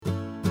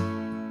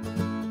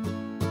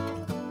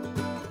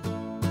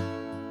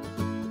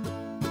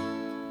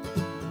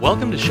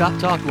Welcome to Shop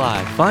Talk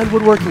Live, Fine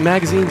Woodworking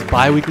Magazine's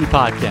bi-weekly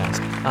podcast.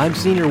 I'm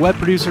senior web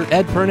producer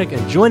Ed Pirnik,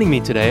 and joining me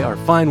today are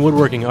Fine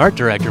Woodworking art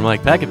director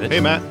Mike Pekovich.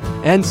 Hey, Matt.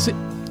 And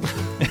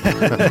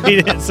He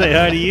didn't say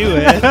hi to you,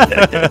 Ed.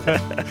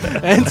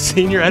 and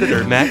senior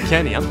editor Matt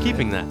Kenny. I'm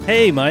keeping that.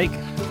 Hey, Mike.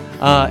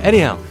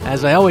 Anyhow,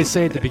 as I always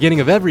say at the beginning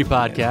of every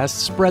podcast,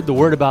 spread the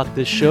word about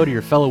this show to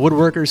your fellow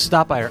woodworkers.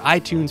 Stop by our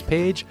iTunes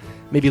page.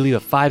 Maybe leave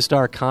a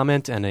 5-star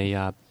comment and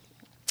a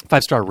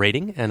 5-star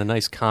rating and a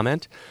nice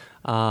comment.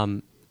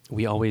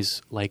 We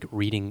always like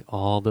reading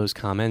all those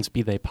comments,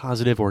 be they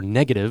positive or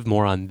negative.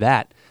 More on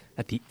that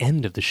at the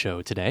end of the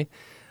show today.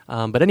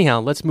 But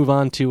anyhow, let's move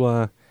on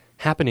to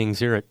happenings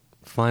here at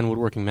Fine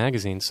Woodworking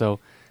Magazine. So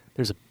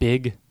there's a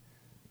big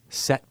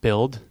set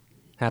build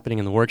happening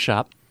in the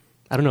workshop.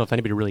 I don't know if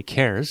anybody really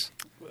cares.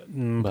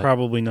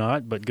 Probably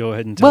not, but go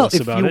ahead and tell us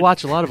about it. Well, if you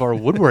watch a lot of our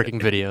woodworking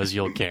videos,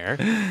 you'll care.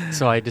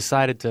 So I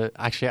decided to,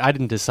 actually, I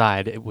didn't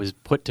decide. It was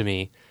put to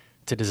me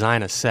to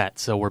design a set.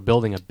 So we're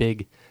building a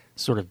big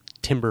sort of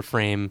timber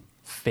frame,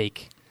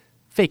 fake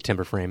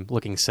timber frame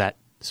looking set.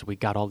 So we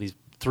got all these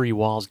 3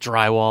 walls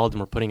drywalled, and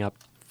we're putting up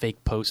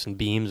fake posts and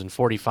beams and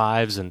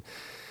 45s and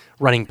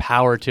running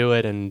power to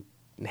it and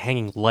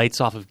hanging lights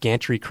off of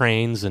gantry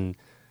cranes and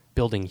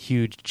building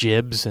huge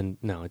jibs. And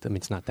no, I mean,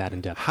 it's not that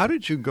in depth. How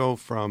did you go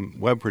from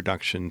web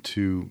production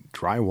to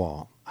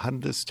drywall? How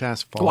did this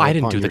task fall Well, I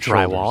didn't upon do the your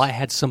drywall. shoulders? I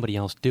had somebody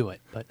else do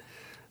it.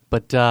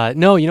 But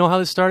no, you know how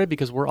this started?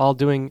 Because we're all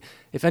doing,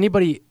 if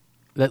anybody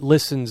that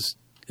listens,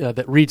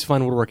 that reads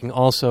Fine Woodworking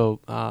also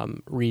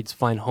reads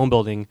Fine Home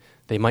Building,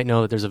 they might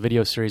know that there's a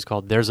video series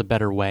called There's a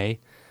Better Way.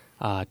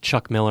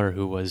 Chuck Miller,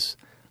 who was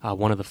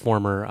one of the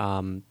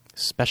former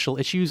special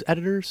issues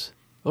editors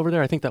over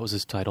there, I think that was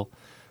his title.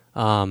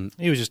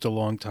 He was just a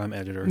long-time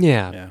editor.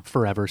 Yeah,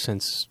 forever,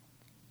 since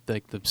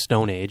the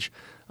Stone Age.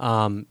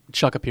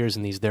 Chuck appears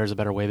in these There's a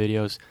Better Way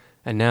videos,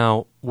 and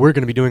now we're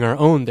going to be doing our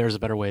own There's a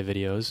Better Way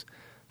videos,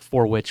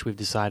 for which we've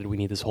decided we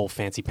need this whole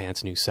fancy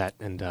pants new set,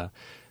 and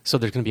so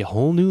there's going to be a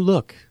whole new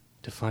look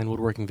to Fine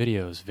Woodworking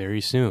videos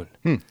very soon.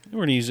 We're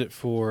going to use it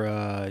for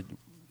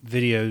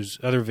videos,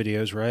 other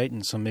videos, right?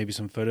 And maybe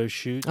some photo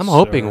shoots. I'm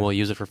hoping we'll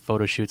use it for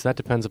photo shoots. That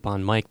depends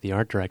upon Mike, the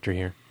art director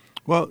here.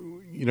 Well,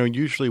 you know,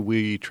 usually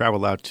we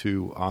travel out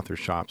to author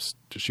shops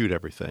to shoot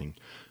everything.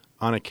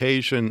 On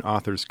occasion,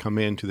 authors come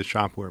into the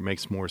shop where it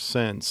makes more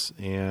sense,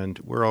 and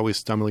we're always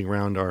stumbling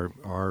around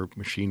our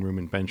machine room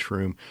and bench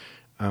room.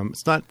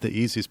 It's not the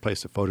easiest place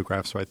to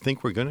photograph, so I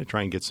think we're going to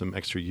try and get some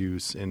extra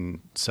use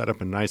and set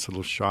up a nice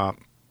little shop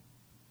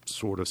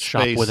sort of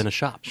Shop space. within a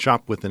shop.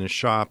 Shop within a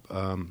shop,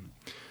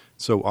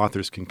 so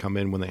authors can come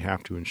in when they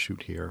have to and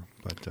shoot here.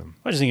 But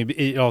I just think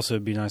it'd also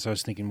be nice. I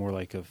was thinking more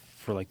like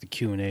for the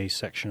Q&A Oh,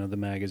 section of the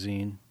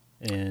magazine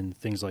and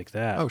things like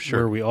that. Oh,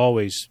 sure. Where we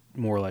always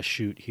more or less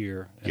shoot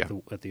here Yeah.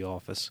 at the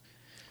office.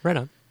 Right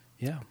on.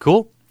 Yeah.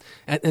 Cool.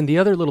 And the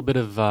other little bit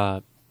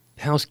of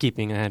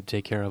housekeeping I had to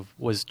take care of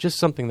was just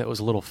something that was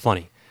a little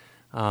funny.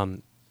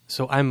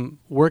 So I'm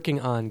working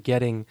on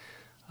getting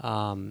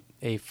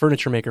a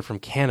furniture maker from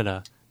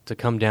Canada to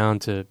come down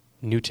to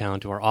Newtown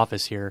to our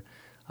office here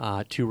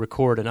to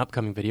record an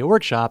upcoming video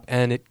workshop,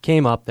 and it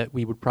came up that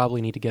we would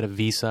probably need to get a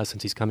visa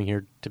since he's coming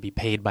here to be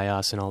paid by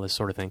us and all this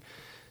sort of thing.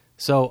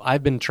 So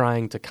I've been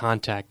trying to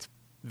contact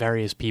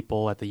various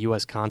people at the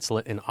U.S.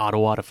 consulate in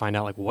Ottawa to find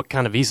out, like, what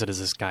kind of visa does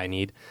this guy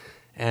need?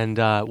 And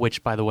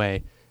which, by the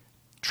way,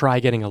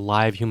 try getting a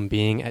live human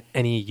being at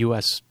any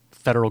U.S.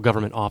 federal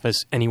government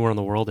office anywhere in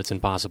the world. It's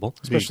impossible.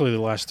 Especially the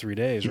last 3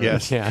 days, right?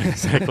 Yes. Yeah,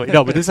 exactly.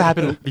 No, but this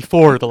happened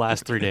before the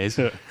last 3 days.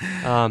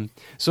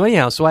 So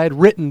anyhow, I had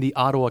written the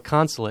Ottawa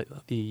consulate,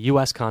 the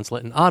U.S.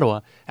 consulate in Ottawa,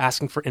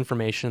 asking for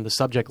information. The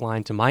subject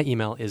line to my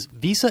email is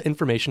Visa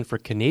Information for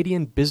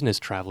Canadian Business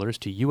Travelers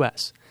to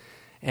U.S.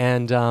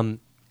 And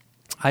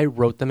I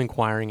wrote them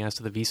inquiring as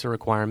to the visa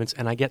requirements,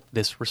 and I get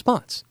this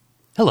response.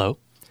 Hello.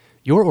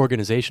 Your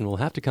organization will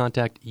have to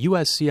contact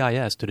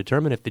USCIS to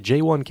determine if the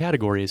J1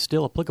 category is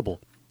still applicable.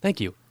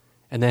 Thank you.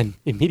 And then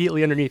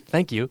immediately underneath,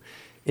 thank you,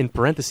 in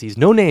parentheses,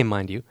 no name,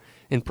 mind you,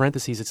 in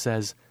parentheses it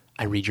says,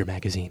 I read your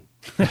magazine.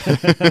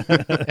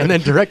 And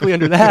then directly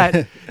under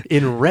that,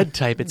 in red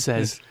type, it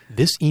says,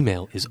 this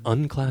email is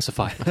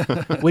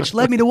unclassified, which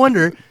led me to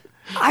wonder,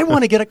 I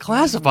want to get a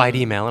classified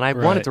email, and I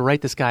wanted to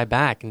write this guy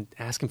back and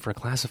ask him for a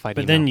classified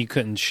email. But then you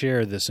couldn't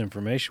share this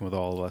information with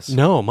all of us.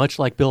 No, much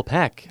like Bill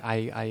Peck,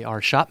 our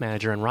shop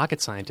manager and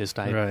rocket scientist,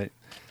 I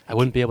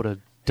wouldn't be able to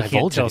divulge He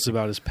can't tell us anything.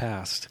 about his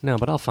past. No,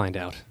 but I'll find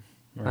out.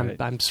 Right.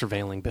 I'm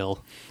surveilling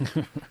Bill.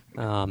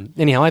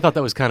 Anyhow, I thought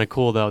that was kind of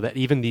cool, though, that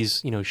even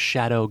these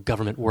shadow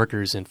government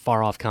workers in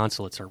far-off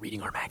consulates are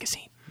reading our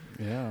magazine.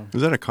 Yeah.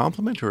 is that a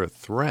compliment or a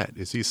threat?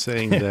 Is he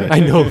saying that I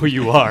know who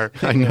you are.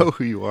 I know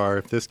who you are?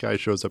 If this guy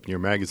shows up in your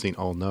magazine,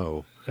 I'll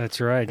know.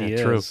 That's right. He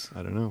Yeah, true. is.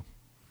 I don't know.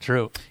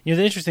 True. You know,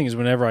 the interesting is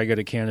whenever I go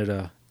to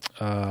Canada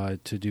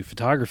to do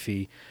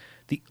photography,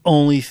 the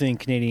only thing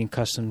Canadian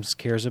Customs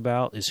cares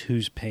about is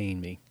who's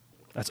paying me.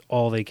 That's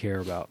all they care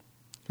about.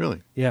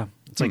 Really? Yeah.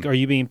 It's like, are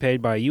you being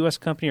paid by a U.S.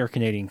 company or a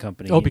Canadian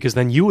company? Oh, because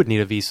then you would need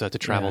a visa to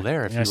travel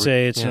there. If and you I were,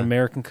 say it's an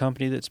American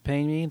company that's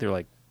paying me, they're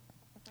like,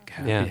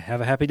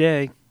 Have a happy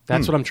day.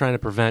 That's what I'm trying to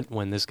prevent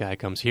when this guy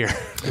comes here.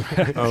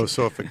 Oh,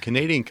 so if a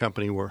Canadian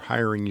company were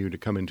hiring you to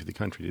come into the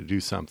country to do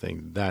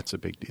something, that's a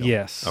big deal.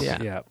 Yes.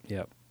 Okay.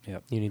 Yep.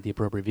 You need the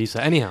appropriate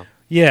visa. Anyhow.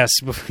 Yes.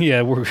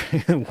 Yeah, we're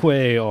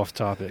way off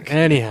topic.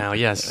 Anyhow,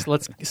 yes.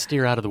 Let's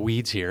steer out of the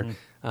weeds here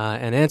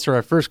and answer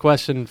our first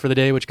question for the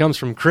day, which comes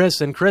from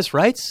Chris. And Chris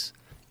writes,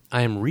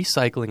 I am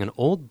recycling an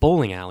old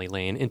bowling alley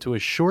lane into a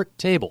short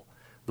table.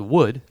 The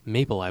wood,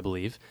 maple I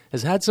believe,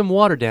 has had some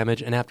water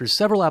damage, and after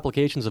several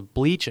applications of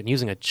bleach and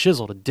using a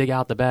chisel to dig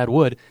out the bad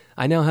wood,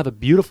 I now have a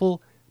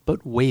beautiful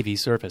but wavy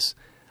surface.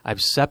 I've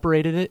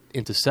separated it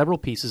into several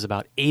pieces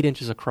about 8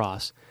 inches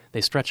across. They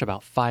stretch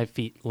about 5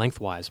 feet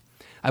lengthwise.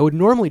 I would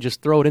normally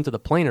just throw it into the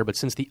planer, but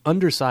since the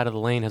underside of the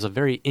lane has a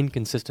very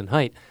inconsistent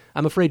height,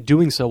 I'm afraid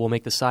doing so will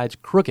make the sides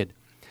crooked.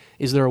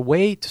 Is there a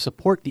way to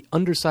support the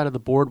underside of the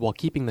board while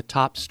keeping the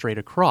top straight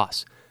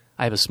across?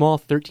 I have a small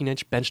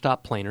 13-inch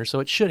benchtop planer, so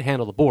it should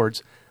handle the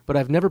boards, but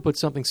I've never put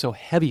something so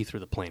heavy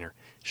through the planer.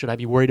 Should I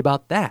be worried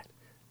about that?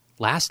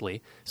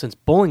 Lastly, since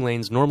bowling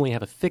lanes normally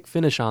have a thick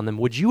finish on them,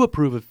 would you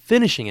approve of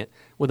finishing it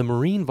with a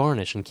marine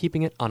varnish and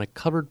keeping it on a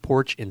covered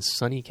porch in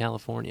sunny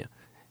California?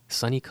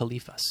 Sunny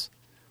Califas.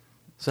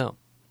 So,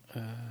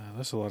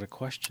 That's a lot of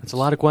questions. it's a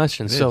lot of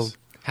questions. It So, is.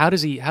 how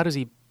does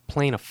he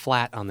plane a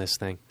flat on this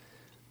thing?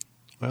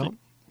 Well,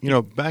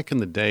 back in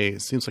the day,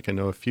 it seems like I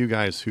know a few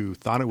guys who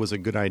thought it was a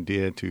good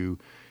idea to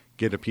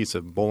get a piece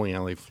of bowling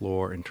alley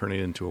floor and turn it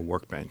into a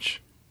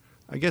workbench.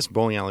 I guess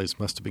bowling alleys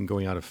must have been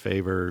going out of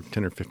favor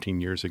 10 or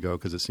 15 years ago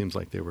because it seems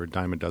like they were a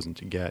dime a dozen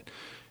to get.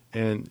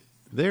 And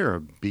they're a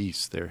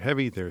beast. They're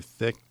heavy. They're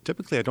thick.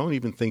 Typically, I don't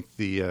even think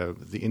the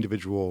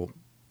individual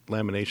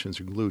laminations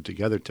are glued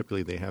together.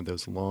 Typically, they have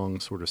those long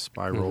sort of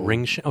spiral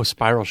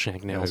Spiral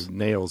shank nails.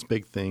 nails,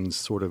 big things,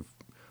 sort of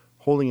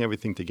holding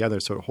everything together.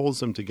 So it holds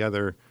them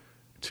together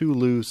too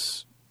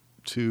loose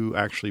to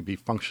actually be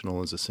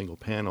functional as a single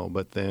panel,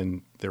 but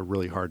then they're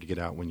really hard to get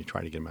out when you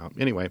try to get them out.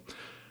 Anyway,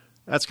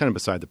 that's kind of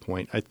beside the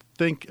point. I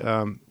think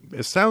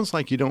it sounds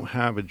like you don't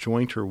have a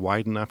jointer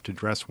wide enough to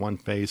dress one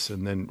face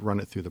and then run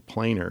it through the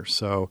planer.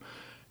 So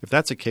if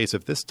that's the case,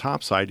 if this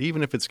top side,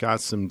 even if it's got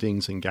some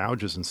dings and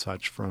gouges and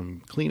such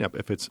from cleanup,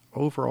 if it's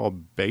overall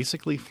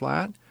basically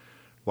flat,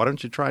 why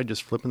don't you try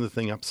just flipping the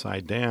thing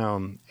upside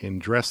down and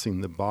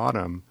dressing the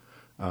bottom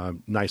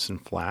nice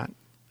and flat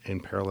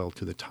and parallel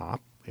to the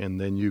top, and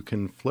then you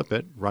can flip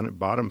it, run it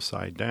bottom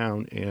side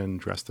down, and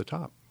dress the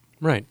top.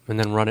 Right, and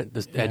then run it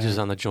the edges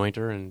on the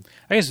jointer. And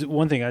I guess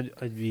one thing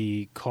I'd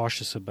be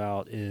cautious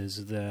about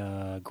is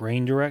the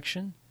grain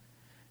direction,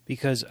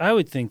 because I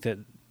would think that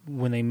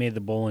when they made the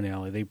bowling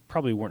alley, they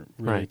probably weren't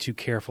really too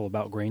careful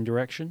about grain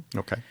direction.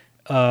 Okay.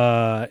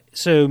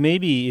 So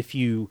maybe if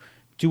you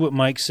do what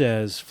Mike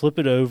says, flip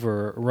it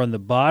over, run the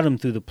bottom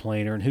through the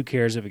planer, and who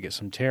cares if it gets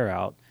some tear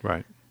out.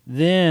 Right.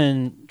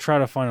 Then try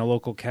to find a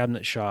local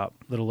cabinet shop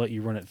that'll let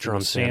you run it through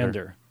Drum a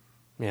sander.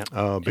 yeah,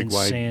 Oh, big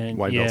And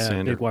wide belt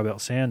sander. big wide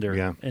belt sander.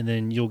 Yeah. And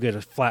then you'll get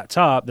a flat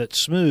top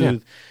that's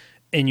smooth,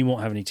 and you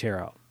won't have any tear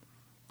out.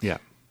 Yeah.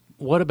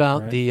 what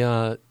about Right.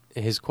 the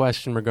his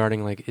question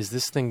regarding is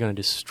this thing going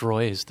to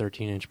destroy his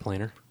 13-inch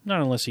planer?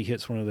 Not unless he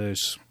hits one of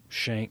those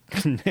shank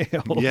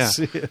nails.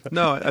 Yeah.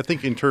 No, I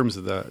think in terms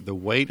of the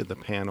weight of the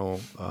panel,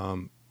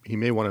 he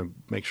may want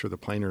to make sure the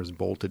planer is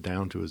bolted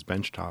down to his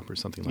bench top or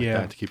something like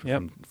that to keep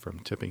it from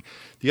tipping.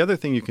 The other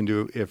thing you can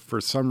do, if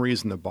for some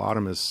reason the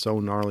bottom is so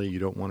gnarly you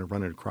don't want to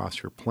run it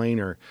across your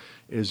planer,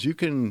 is you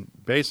can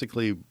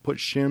basically put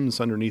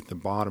shims underneath the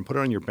bottom, put it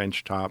on your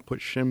bench top, put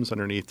shims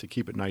underneath to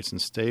keep it nice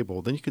and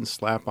stable. Then you can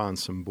slap on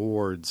some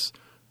boards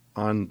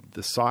on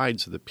the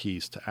sides of the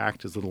piece to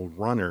act as little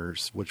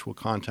runners, which will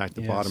contact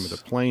the bottom of the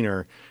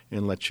planer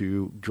and let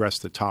you dress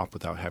the top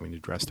without having to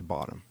dress the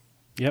bottom.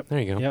 Yep. There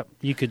you go. Yep.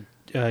 You could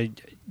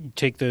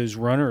take those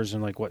runners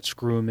and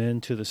screw them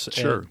into the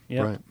Sure.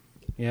 Yep. Right.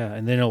 Yeah,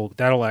 and then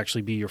that'll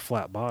actually be your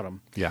flat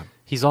bottom. Yeah.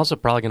 He's also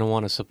probably going to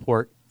want to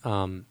support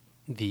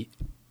the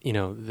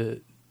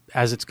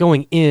as it's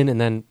going in and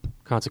then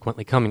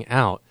consequently coming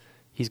out.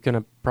 He's going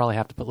to probably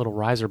have to put little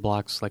riser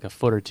blocks like a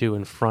foot or two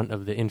in front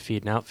of the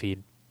infeed and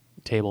outfeed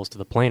tables to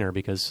the planer,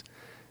 because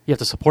you have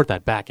to support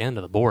that back end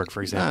of the board,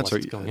 for example, as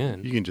it's going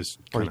in. You can just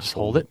Or you kinda just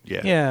hold it?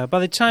 Yeah. Yeah, by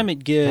the time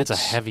it gets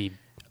That's a heavy.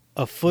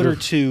 a foot or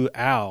two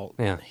out,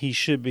 Yeah. he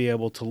should be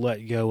able to let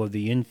go of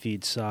the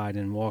infeed side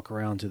and walk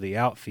around to the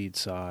outfeed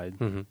side,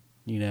 Mhm.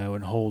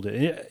 and hold it.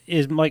 It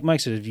is like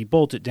Mike said, if you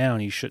bolt it down,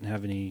 you shouldn't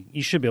have any.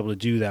 You should be able to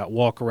do that,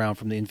 walk around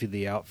from the infeed to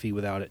the outfeed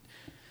without it,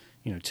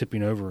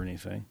 tipping over or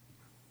anything.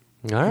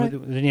 All right.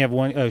 Then you have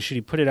one. Oh, should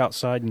he put it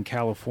outside in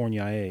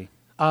California?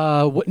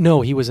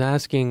 No, he was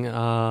asking,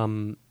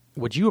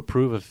 would you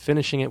approve of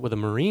finishing it with a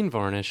marine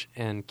varnish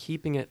and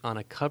keeping it on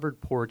a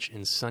covered porch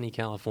in sunny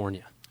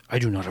California? I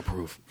do not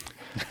approve.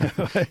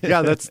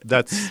 Yeah,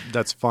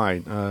 that's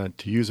fine.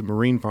 To use a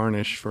marine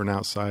varnish for an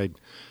outside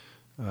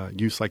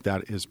use like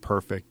that is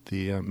perfect.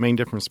 The main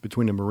difference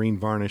between a marine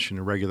varnish and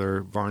a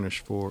regular varnish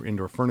for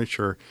indoor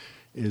furniture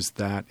is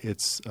that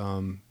it's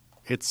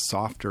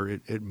softer.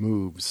 It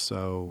moves,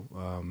 so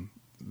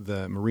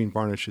the marine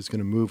varnish is going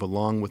to move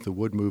along with the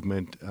wood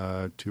movement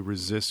to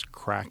resist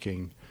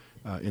cracking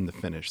in the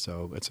finish.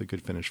 So it's a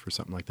good finish for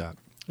something like that.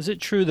 Is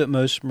it true that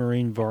most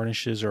marine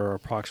varnishes are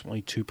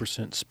approximately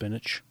 2%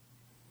 spinach?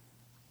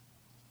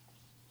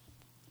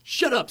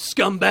 Shut up,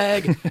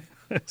 scumbag!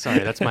 Sorry,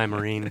 that's my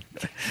marine.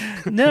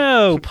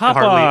 No,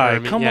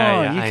 Popeye! Come Yeah,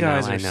 on, yeah, you I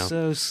guys know, are I know.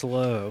 so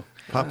slow.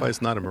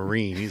 Popeye's not a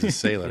marine; he's a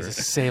sailor. He's a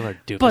sailor,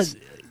 dude. But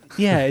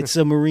yeah, it's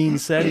a marine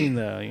setting,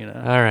 though. You know.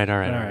 All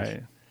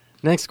right.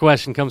 Next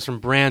question comes from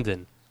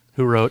Brandon,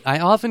 who wrote, I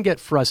often get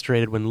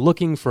frustrated when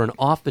looking for an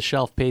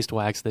off-the-shelf paste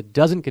wax that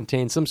doesn't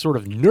contain some sort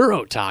of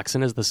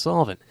neurotoxin as the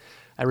solvent.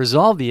 I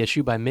resolved the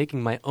issue by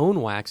making my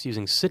own wax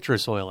using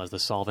citrus oil as the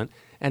solvent,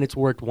 and it's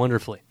worked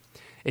wonderfully.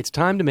 It's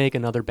time to make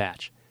another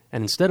batch,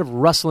 and instead of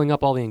rustling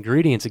up all the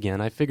ingredients again,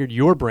 I figured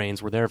your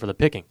brains were there for the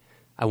picking.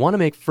 I want to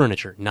make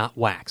furniture, not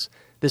wax.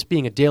 This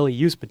being a daily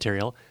use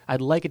material, I'd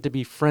like it to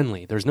be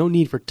friendly. There's no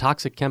need for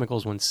toxic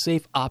chemicals when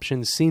safe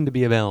options seem to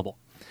be available.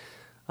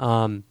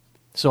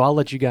 So I'll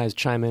let you guys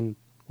chime in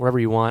wherever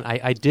you want.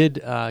 I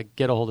did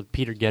get a hold of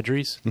Peter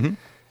Gedries,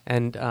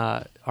 and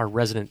our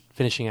resident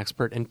finishing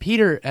expert. And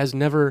Peter has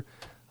never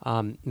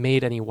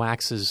made any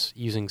waxes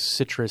using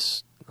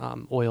citrus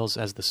oils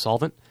as the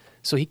solvent.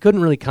 So he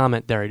couldn't really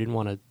comment there. He didn't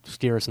want to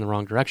steer us in the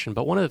wrong direction.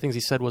 But one of the things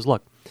he said was,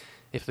 look,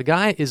 if the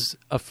guy is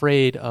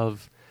afraid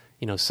of,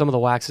 some of the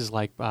waxes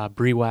like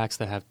brie wax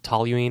that have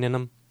toluene in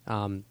them,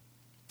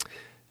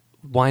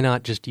 why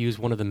not just use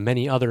one of the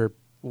many other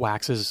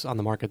waxes on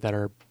the market that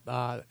are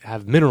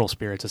have mineral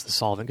spirits as the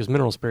solvent? Because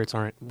mineral spirits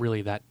aren't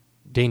really that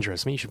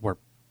dangerous. I mean, you should wear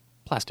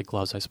plastic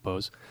gloves, I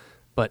suppose.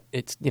 But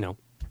it's,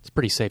 it's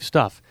pretty safe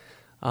stuff.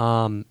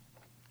 And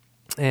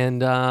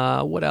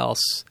what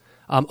else?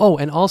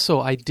 And also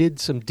I did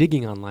some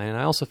digging online, and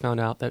I also found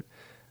out that,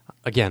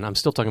 again, I'm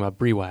still talking about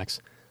brie wax.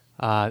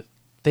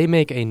 They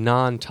make a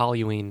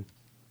non-toluene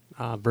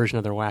version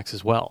of their wax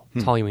as well,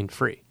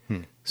 toluene-free.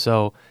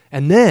 So,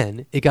 and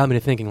then it got me to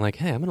thinking, like,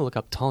 hey, I'm going to look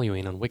up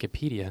toluene on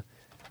Wikipedia,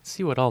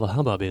 see what all the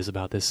hubbub is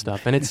about this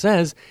stuff. And it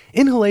says,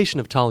 inhalation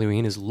of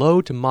toluene is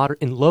low to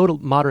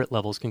moderate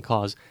levels can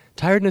cause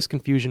tiredness,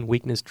 confusion,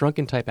 weakness,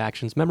 drunken-type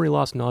actions, memory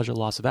loss, nausea,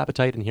 loss of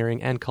appetite and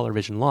hearing, and color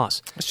vision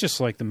loss. It's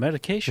just like the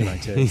medication I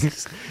take.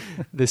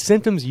 The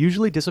symptoms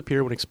usually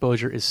disappear when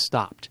exposure is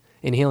stopped.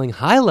 Inhaling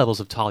high levels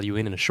of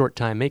toluene in a short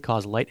time may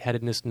cause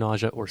lightheadedness,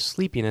 nausea, or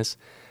sleepiness.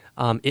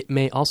 It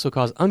may also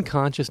cause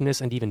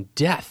unconsciousness and even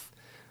death.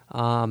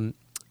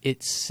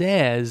 It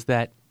says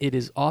that it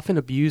is often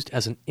abused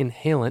as an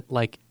inhalant,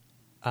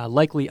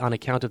 likely on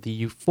account of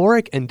the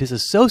euphoric and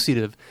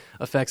disassociative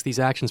effects these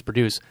actions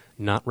produce,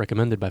 not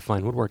recommended by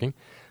Fine Woodworking.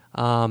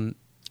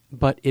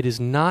 But it is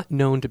not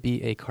known to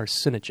be a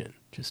carcinogen,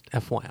 just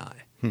FYI.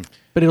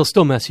 But it'll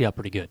still mess you up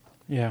pretty good.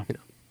 Yeah.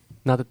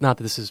 Not that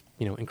this is,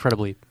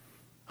 incredibly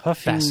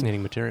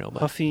fascinating material.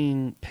 But.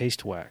 Huffing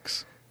paste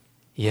wax.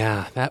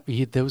 Yeah,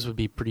 those would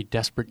be pretty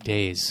desperate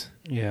days.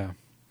 Yeah.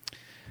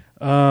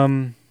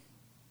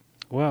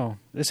 Well,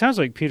 it sounds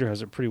like Peter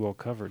has it pretty well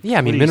covered. Yeah,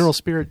 I mean, mineral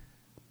spirit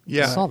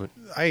solvent.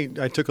 I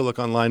took a look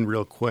online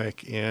real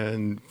quick,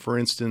 and for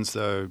instance,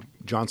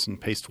 Johnson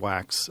Paste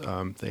Wax,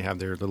 they have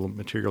their little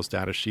materials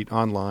data sheet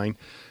online,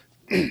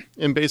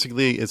 and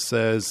basically it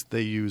says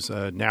they use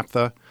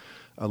naphtha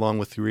along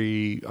with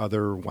 3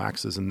 other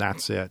waxes, and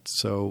that's it.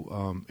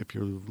 So if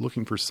you're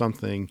looking for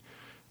something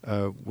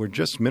where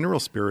just mineral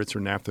spirits or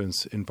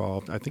naphthas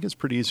involved, I think it's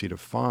pretty easy to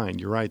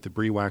find. You're right, the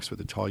brie wax with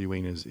the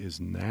toluene is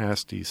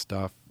nasty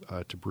stuff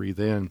to breathe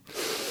in.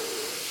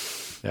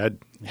 Ed,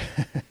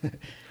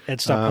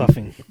 stop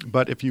puffing.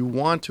 But if you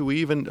want to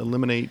even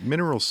eliminate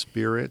mineral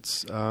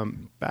spirits,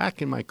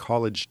 back in my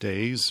college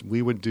days,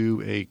 we would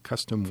do a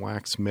custom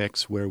wax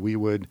mix where we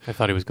would... I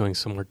thought he was going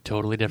somewhere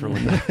totally different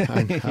with that.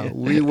 I know.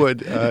 We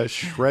would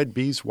shred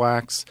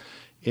beeswax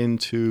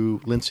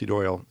into linseed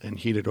oil and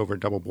heat it over a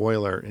double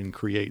boiler and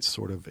create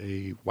sort of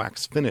a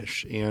wax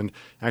finish. And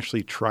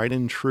actually, Tried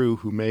and True,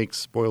 who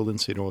makes boiled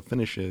linseed oil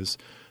finishes,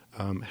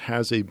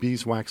 has a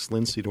beeswax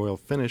linseed oil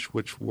finish,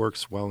 which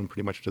works well and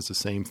pretty much does the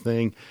same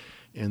thing.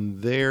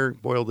 And their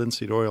boiled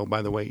linseed oil,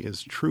 by the way,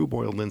 is true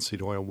boiled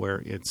linseed oil,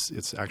 where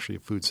it's actually a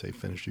food-safe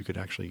finish. You could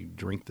actually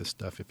drink this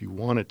stuff if you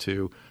wanted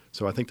to.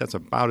 So I think that's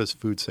about as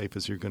food-safe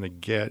as you're going to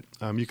get.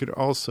 You could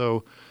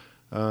also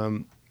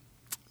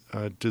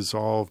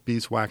dissolve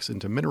beeswax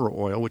into mineral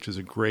oil, which is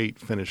a great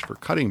finish for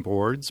cutting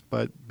boards.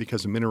 But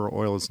because the mineral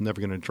oil is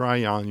never going to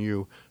dry on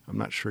you, I'm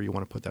not sure you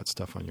want to put that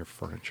stuff on your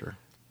furniture.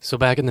 So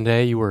back in the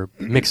day, you were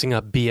mixing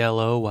up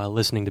BLO while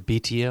listening to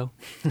BTO?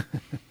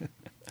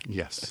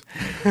 Yes.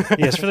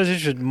 Yes, for those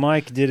interested,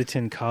 Mike did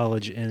attend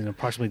college in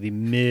approximately the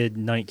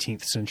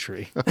mid-19th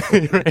century. At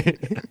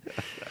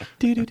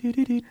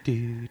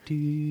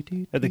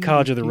the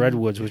College of the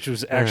Redwoods, which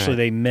was actually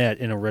they met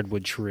in a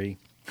redwood tree.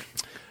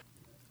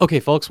 Okay,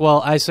 folks,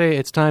 well, I say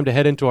it's time to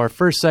head into our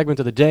first segment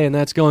of the day, and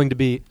that's going to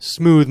be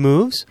Smooth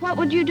Moves. What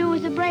would you do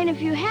with a brain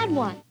if you had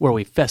one? Where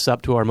we fess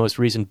up to our most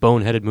recent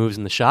boneheaded moves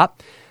in the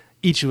shop.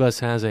 Each of us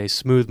has a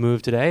smooth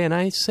move today, and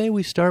I say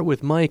we start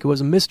with Mike. It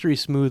was a mystery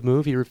smooth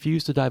move he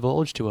refused to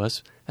divulge to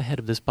us ahead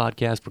of this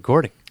podcast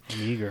recording.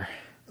 I'm eager.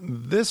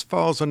 This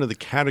falls under the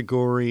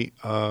category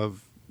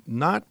of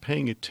not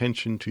paying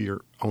attention to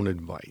your own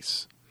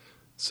advice.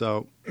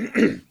 So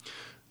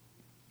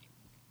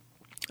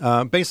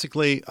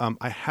basically,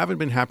 I haven't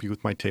been happy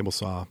with my table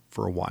saw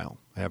for a while.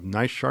 I have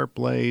nice sharp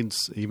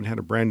blades, even had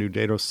a brand new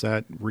dado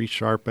set,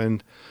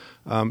 resharpened.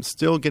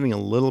 Still getting a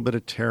little bit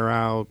of tear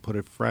out, put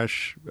a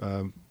fresh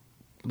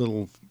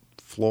little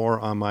floor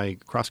on my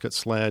crosscut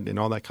sled and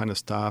all that kind of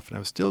stuff. And I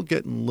was still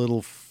getting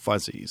little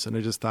fuzzies. And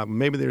I just thought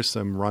maybe there's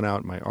some run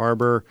out in my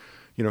arbor.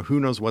 Who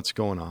knows what's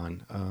going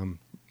on.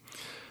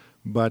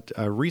 But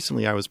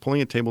recently I was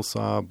pulling a table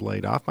saw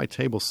blade off my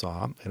table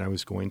saw and I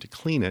was going to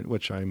clean it,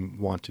 which I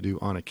want to do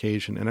on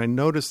occasion. And I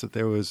noticed that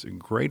there was a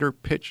greater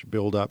pitch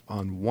buildup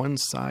on one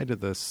side of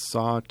the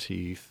saw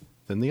teeth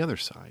than the other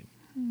side.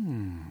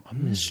 A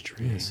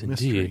mystery. Yes,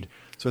 indeed.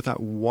 So I thought,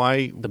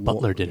 why? The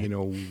butler did it.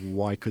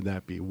 Why could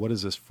that be? What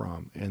is this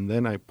from? And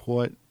then I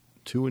put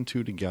 2 and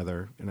 2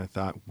 together, and I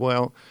thought,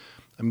 well,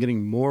 I'm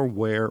getting more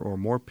wear or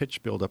more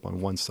pitch buildup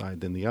on one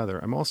side than the other.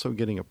 I'm also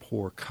getting a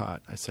poor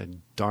cut. I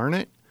said, darn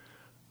it,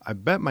 I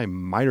bet my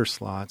miter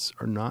slots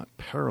are not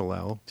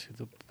parallel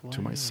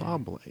to my saw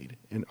blade.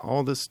 And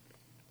all this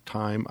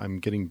time, I'm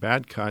getting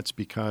bad cuts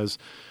because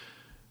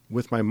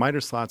with my miter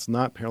slots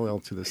not parallel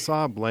to the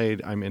saw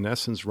blade, I'm in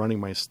essence running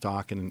my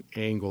stock in an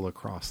angle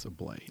across the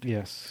blade.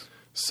 Yes.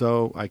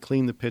 So I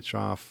cleaned the pitch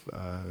off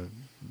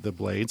the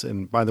blades.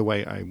 And by the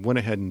way, I went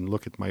ahead and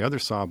looked at my other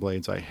saw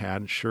blades I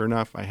had. Sure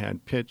enough, I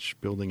had pitch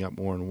building up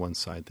more on one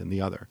side than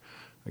the other.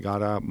 I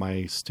got out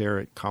my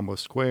Starrett combo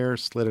square,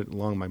 slid it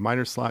along my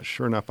miter slot.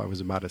 Sure enough, I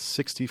was about a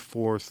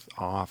 64th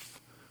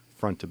off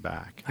front to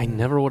back. I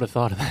never would have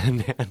thought of that,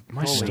 man.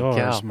 My Holy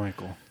stars, cow.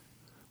 Michael.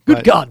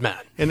 Good God, man.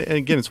 And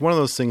again, it's one of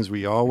those things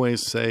we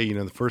always say,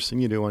 the first thing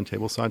you do on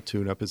table saw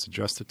tune-up is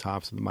adjust the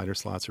tops of the miter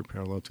slots are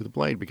parallel to the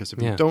blade. Because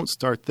if you don't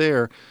start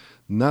there,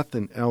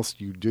 nothing else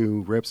you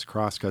do, rips,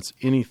 crosscuts,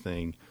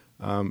 anything,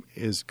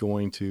 is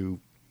going to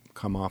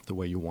come off the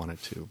way you want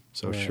it to.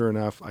 So sure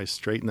enough, I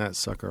straightened that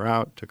sucker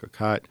out, took a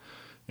cut,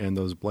 and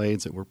those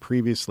blades that were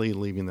previously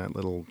leaving that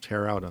little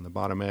tear out on the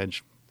bottom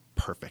edge,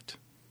 perfect.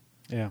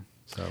 Yeah.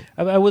 So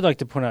I would like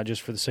to point out,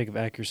 just for the sake of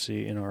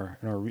accuracy in our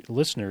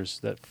listeners,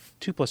 that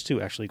 2 plus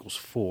 2 actually equals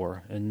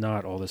 4, and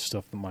not all this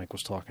stuff that Mike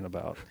was talking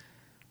about.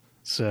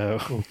 So,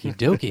 Okie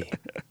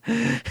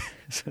dokie.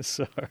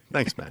 Sorry.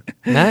 thanks, Matt.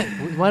 Matt,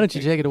 why don't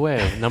you take it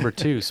away? Number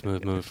 2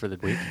 smooth move for the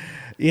week.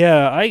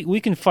 Yeah, we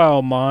can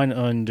file mine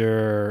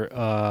under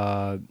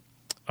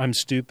I'm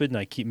stupid and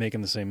I keep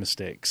making the same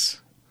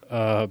mistakes.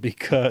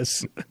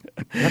 Because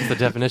that's the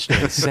definition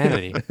of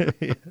insanity.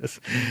 Yes.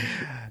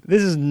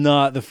 This is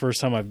not the first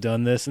time I've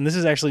done this, and this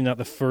is actually not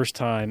the first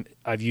time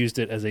I've used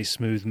it as a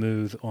smooth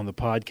move on the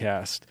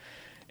podcast.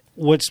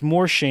 What's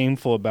more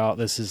shameful about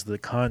this is the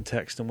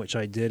context in which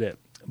I did it.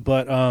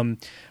 But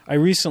I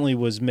recently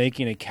was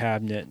making a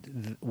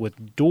cabinet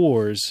with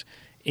doors,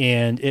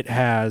 and it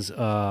has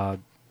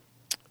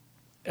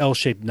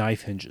L-shaped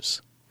knife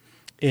hinges.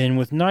 And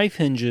with knife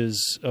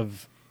hinges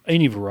of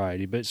any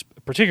variety, but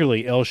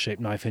particularly L-shaped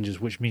knife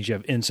hinges, which means you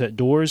have inset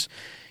doors,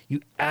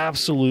 you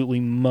absolutely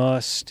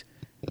must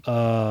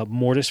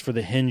mortise for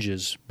the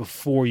hinges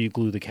before you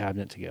glue the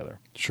cabinet together.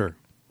 Sure.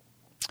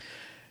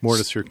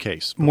 Mortise your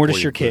case.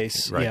 Mortise your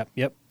case. Right.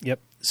 Yep.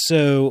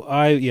 So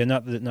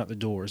not the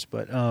doors,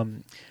 but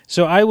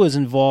so I was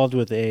involved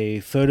with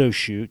a photo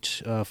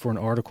shoot for an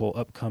article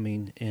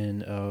upcoming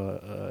in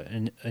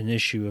an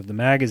issue of the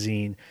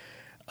magazine.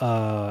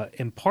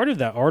 And part of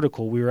that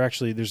article,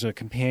 there's a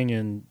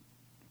companion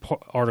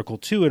article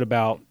to it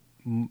about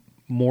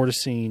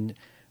mortising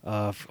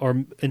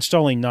or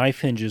installing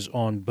knife hinges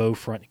on bow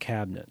front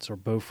cabinets or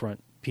bow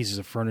front pieces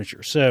of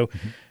furniture. So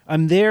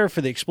I'm there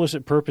for the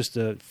explicit purpose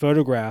to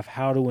photograph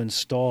how to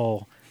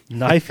install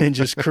knife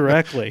hinges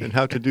correctly. And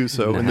how to do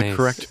so in the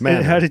correct manner.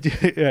 And how to do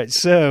it. Right.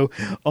 So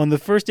on the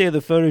first day of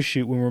the photo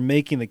shoot, when we're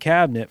making the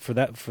cabinet for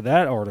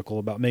that article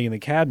about making the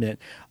cabinet,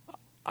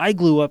 I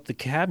glue up the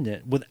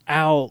cabinet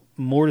without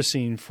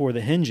mortising for the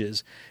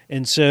hinges.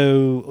 And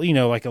so,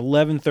 like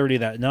 11:30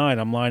 that night,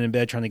 I'm lying in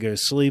bed trying to go to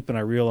sleep, and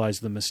I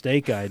realized the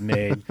mistake I had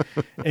made.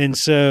 And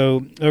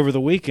so over the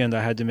weekend,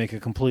 I had to make a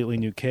completely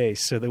new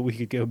case so that we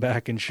could go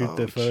back and shoot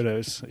the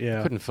photos.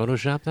 Yeah. Couldn't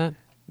Photoshop that?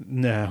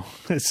 No.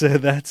 So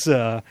that's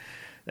and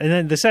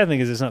then the sad thing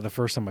is it's not the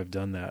first time I've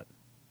done that.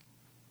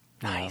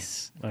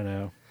 Nice. I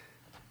know.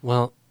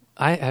 Well,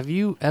 have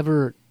you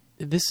ever,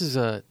 this is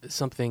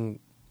something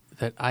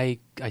that I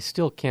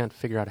still can't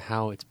figure out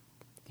how it's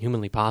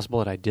humanly possible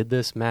that I did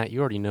this. Matt, you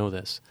already know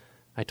this.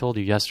 I told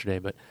you yesterday,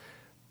 but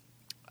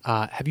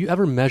have you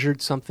ever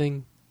measured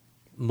something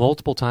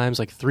multiple times,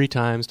 like 3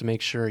 times, to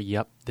make sure,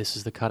 yep, this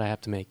is the cut I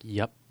have to make.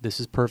 Yep, this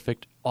is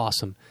perfect.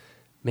 Awesome.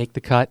 Make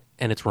the cut,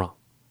 and it's wrong.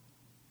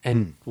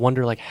 And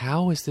wonder,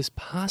 how is this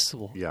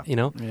possible? Yeah.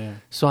 Yeah.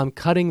 So I'm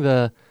cutting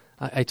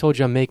I told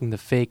you I'm making the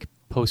fake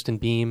post and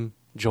beam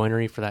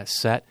joinery for that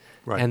set.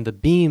 Right. And the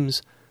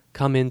beams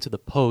come into the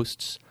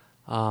posts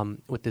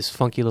with this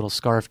funky little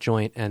scarf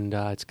joint, and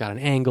it's got an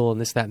angle and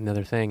this, that, and the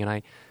other thing.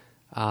 And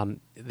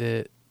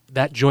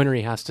that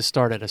joinery has to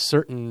start at a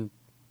certain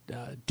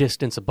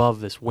distance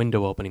above this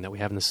window opening that we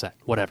have in the set,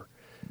 whatever.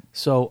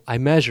 So I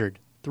measured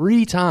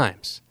 3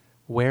 times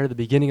where the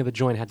beginning of the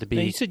joint had to be.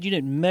 Now you said you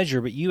didn't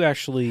measure, but you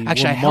actually were I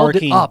held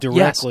it marking up.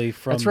 directly Yes,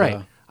 from that's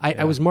right.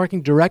 I was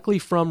marking directly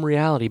from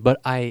reality, but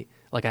I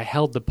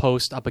held the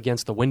post up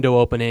against the window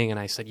opening, and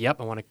I said, yep,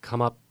 I want to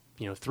come up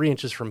 3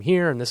 inches from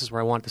here, and this is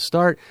where I want it to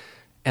start.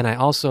 And I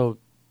also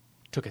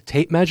took a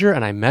tape measure,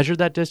 and I measured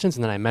that distance,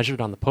 and then I measured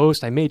it on the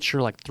post. I made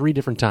sure 3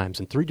 different times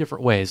in 3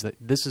 different ways that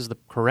this is the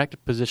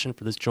correct position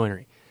for this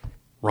joinery.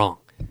 Wrong.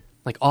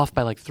 Off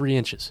by 3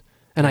 inches.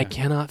 And I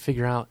cannot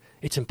figure out,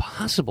 it's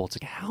impossible. It's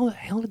how the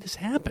hell did this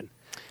happen?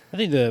 I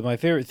think my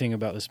favorite thing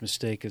about this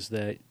mistake is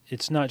that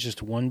it's not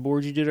just one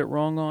board you did it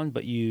wrong on,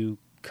 but you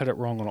cut it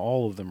wrong on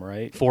all of them,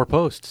 right? 4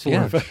 posts.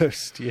 4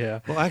 posts, yeah.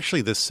 Well,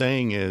 actually, the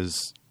saying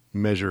is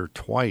measure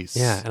twice.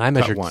 Yeah, and I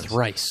measured once.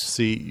 thrice.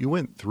 See, you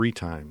went 3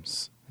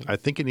 times. I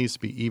think it needs to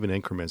be even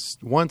increments.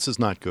 Once is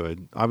not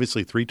good.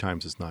 Obviously, 3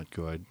 times is not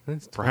good.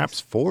 That's Perhaps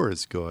 4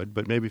 is good,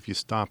 but maybe if you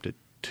stopped at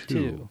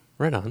 2.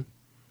 Right on.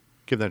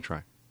 Give that a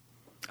try.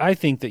 I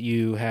think that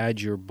you had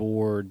your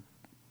board,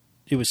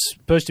 it was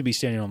supposed to be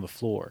standing on the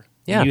floor.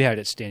 Yeah. And you had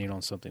it standing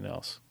on something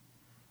else.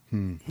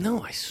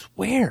 No, I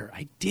swear,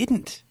 I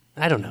didn't.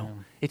 I don't know.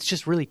 It's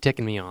just really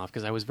ticking me off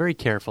because I was very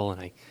careful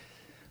and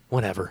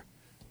whatever.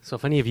 So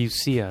if any of you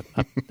see a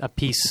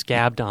piece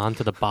scabbed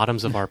onto the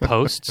bottoms of our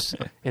posts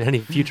in any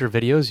future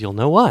videos, you'll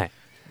know why.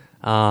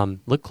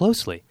 Look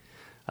closely.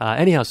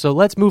 Anyhow, so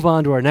let's move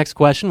on to our next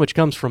question, which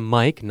comes from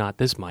Mike, not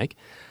this Mike.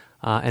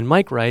 And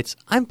Mike writes,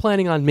 I'm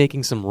planning on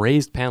making some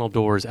raised panel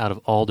doors out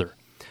of alder.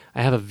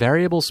 I have a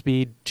variable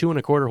speed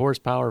 2¼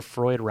 horsepower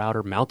Freud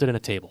router mounted in a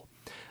table.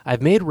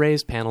 I've made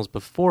raised panels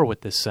before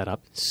with this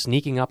setup,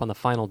 sneaking up on the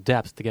final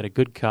depth to get a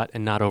good cut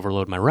and not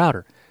overload my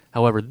router.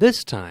 However,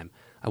 this time,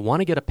 I want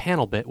to get a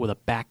panel bit with a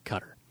back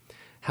cutter.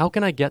 How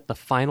can I get the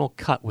final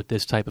cut with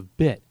this type of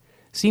bit?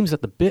 Seems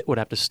that the bit would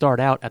have to start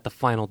out at the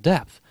final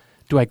depth.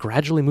 Do I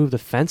gradually move the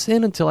fence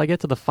in until I get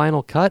to the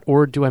final cut,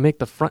 or do I make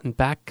the front and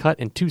back cut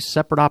in 2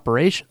 separate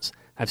operations?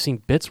 I've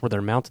seen bits where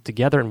they're mounted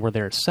together and where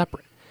they're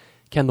separate.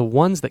 Can the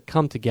ones that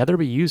come together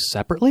be used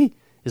separately?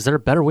 Is there a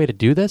better way to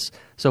do this?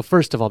 So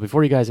first of all,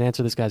 before you guys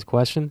answer this guy's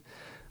question,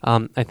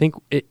 I think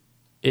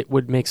it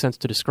would make sense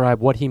to describe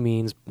what he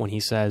means when he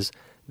says,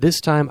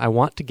 this time I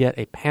want to get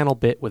a panel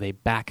bit with a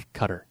back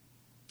cutter.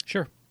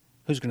 Sure.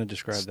 Who's going to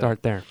describe that?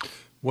 Start there.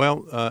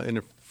 Well, in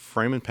a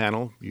frame and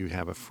panel, you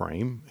have a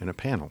frame and a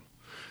panel.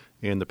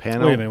 And the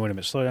panel... Wait a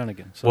minute. Slow down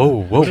again.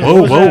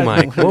 Whoa,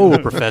 Mike. Whoa,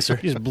 Professor.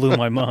 You just blew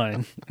my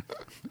mind.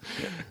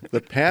 The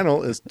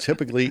panel is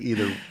typically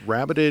either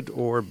rabbeted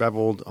or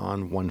beveled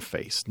on one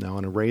face. Now,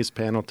 on a raised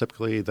panel,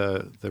 typically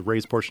the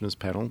raised portion of this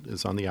panel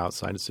is on the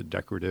outside. It's a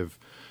decorative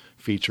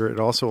feature. It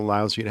also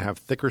allows you to have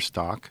thicker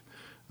stock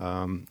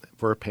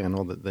for a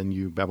panel that then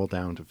you bevel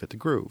down to fit the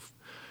groove.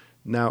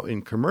 Now,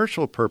 in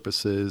commercial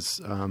purposes...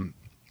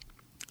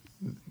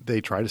 they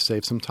try to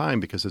save some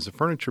time because as a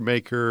furniture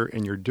maker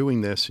and you're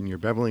doing this and you're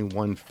beveling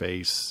one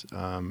face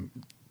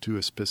to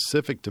a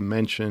specific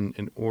dimension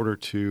in order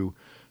to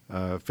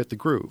fit the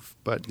groove.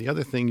 But the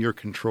other thing you're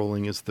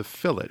controlling is the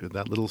fillet, or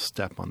that little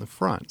step on the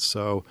front.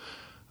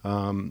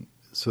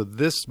 So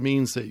this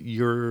means that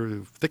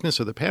your thickness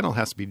of the panel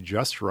has to be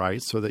just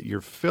right so that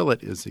your fillet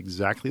is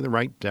exactly the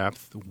right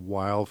depth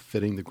while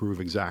fitting the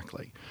groove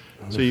exactly.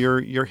 So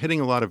you're hitting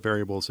a lot of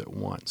variables at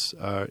once.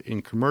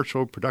 In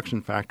commercial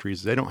production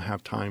factories, they don't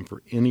have time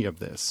for any of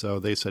this. So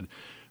they said,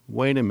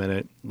 wait a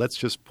minute, let's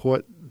just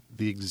put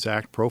the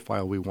exact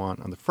profile we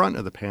want on the front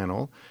of the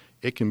panel.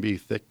 It can be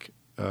thick.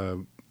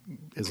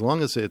 As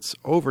long as it's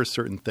over a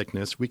certain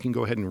thickness, we can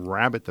go ahead and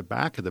rabbet the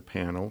back of the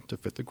panel to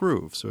fit the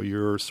groove. So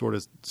you're sort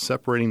of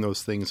separating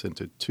those things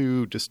into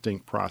 2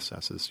 distinct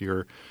processes.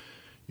 You're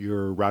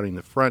routing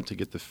the front to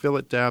get the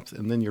fillet depth,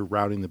 and then you're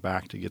routing the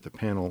back to get the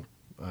panel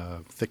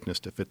thickness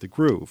to fit the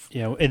groove.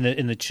 Yeah,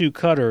 in the 2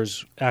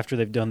 cutters, after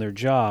they've done their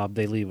job,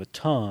 they leave a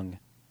tongue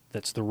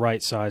that's the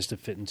right size to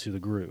fit into the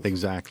groove.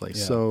 Exactly.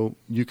 Yeah. So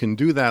you can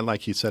do that,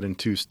 like you said, in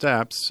 2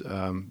 steps,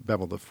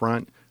 bevel the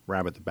front,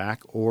 rabbet the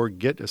back, or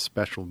get a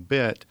special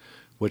bit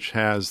which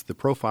has the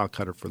profile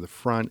cutter for the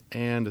front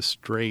and a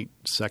straight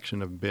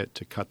section of bit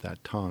to cut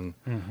that tongue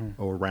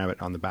or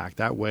rabbet on the back.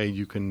 That way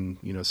you can,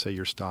 say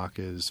your stock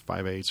is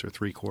 5/8 or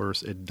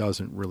 3/4. It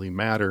doesn't really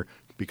matter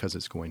because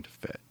it's going to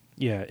fit.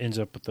 Yeah, it ends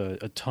up with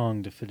a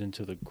tongue to fit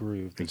into the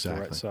groove that's the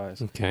right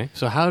size. Okay.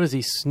 So how does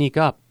he sneak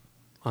up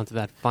onto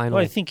that final...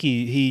 Well, I think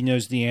he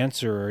knows the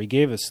answer, or he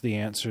gave us the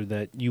answer,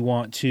 that you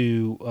want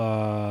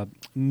to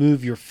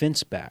move your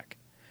fence back.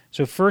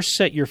 So first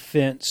set your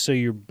fence so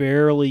you're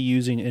barely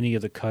using any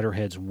of the cutter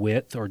head's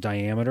width or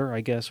diameter,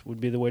 I guess would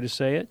be the way to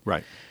say it.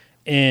 Right.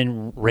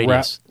 And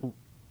radius.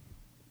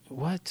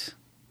 What?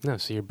 No,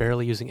 so you're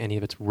barely using any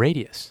of its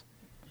radius.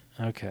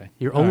 Okay.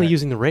 You're only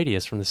using the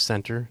radius from the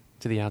center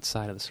to the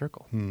outside of the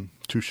circle.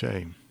 Touche.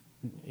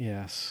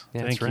 Yes.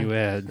 Yeah, Thank that's you, right.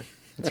 Ed.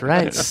 That's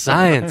right,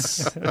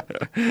 science.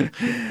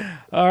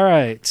 All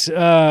right.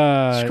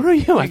 Screw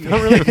you, I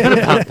felt really good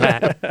about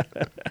that.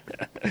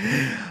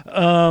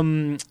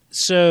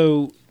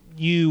 So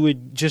you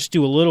would just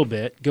do a little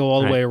bit, go all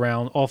the Right. way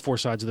around all four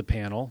sides of the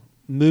panel,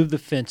 move the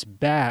fence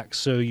back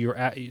so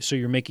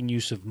you're making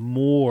use of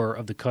more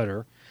of the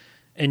cutter,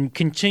 and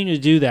continue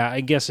to do that,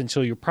 I guess,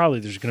 until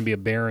there's going to be a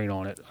bearing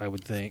on it, I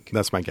would think.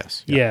 That's my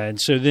guess. Yeah, and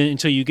so then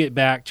until you get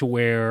back to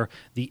where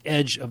the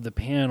edge of the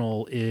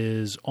panel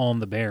is on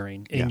the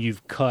bearing, and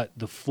you've cut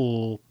the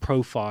full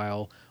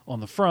profile on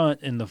the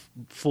front and the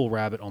full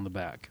rabbet on the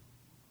back.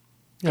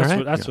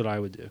 That's what I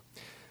would do.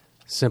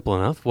 Simple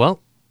enough. Well,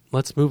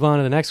 let's move on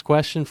to the next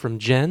question from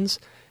Jens.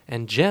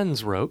 And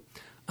Jens wrote,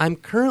 I'm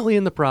currently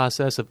in the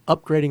process of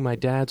upgrading my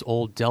dad's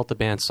old Delta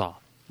bandsaw,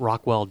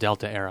 Rockwell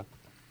Delta era.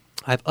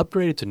 I've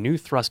upgraded to new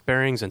thrust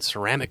bearings and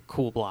ceramic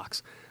cool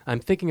blocks.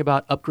 I'm thinking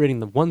about upgrading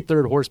the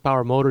 1/3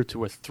 horsepower motor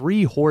to a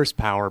 3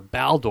 horsepower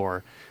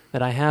Baldor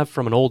that I have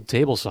from an old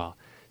table saw.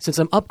 Since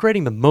I'm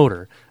upgrading the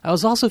motor, I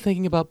was also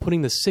thinking about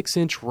putting the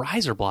 6-inch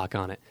riser block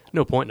on it.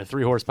 No point in a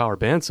 3 horsepower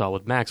bandsaw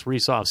with max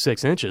resaw of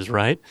 6 inches,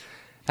 right?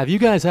 Have you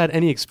guys had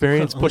any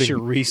experience Unless you're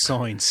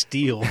resawing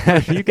steel.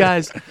 Have you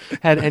guys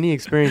had any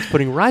experience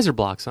putting riser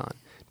blocks on?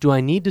 Do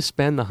I need to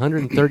spend the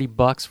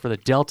 $130 for the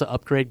Delta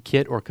upgrade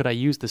kit, or could I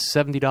use the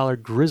 $70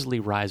 Grizzly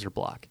riser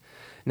block?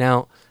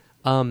 Now,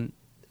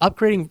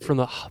 upgrading from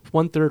the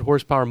 1/3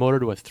 horsepower motor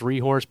to a 3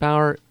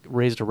 horsepower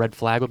raised a red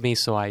flag with me,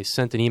 so I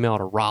sent an email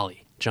to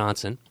Raleigh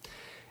Johnson.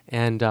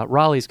 And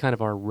Raleigh's kind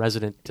of our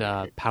resident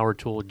power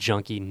tool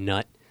junkie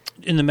nut.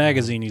 In the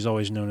magazine, he's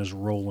always known as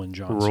Roland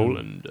Johnson.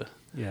 Roland.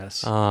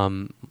 Yes.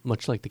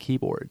 Much like the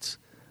keyboards.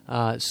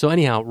 So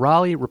anyhow,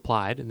 Raleigh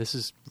replied, and this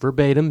is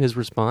verbatim his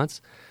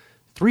response,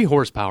 3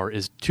 horsepower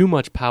is too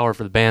much power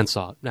for the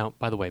bandsaw. Now,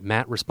 by the way,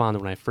 Matt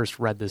responded when I first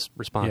read this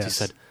response. Yes.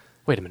 He said,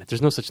 wait a minute,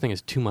 there's no such thing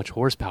as too much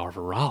horsepower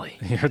for Raleigh.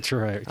 Yeah, that's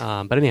right.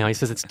 But anyhow, he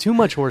says it's too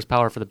much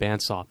horsepower for the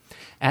bandsaw.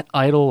 At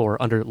idle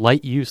or under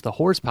light use, the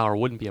horsepower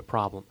wouldn't be a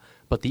problem,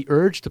 but the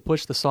urge to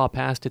push the saw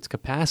past its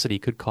capacity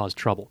could cause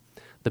trouble.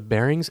 The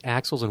bearings,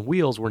 axles, and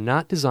wheels were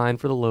not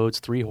designed for the loads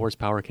 3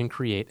 horsepower can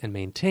create and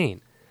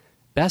maintain.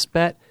 Best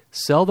bet,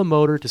 sell the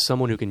motor to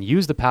someone who can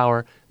use the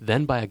power,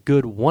 then buy a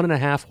good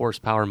 1.5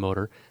 horsepower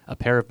motor, a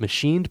pair of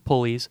machined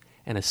pulleys,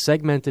 and a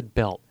segmented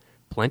belt.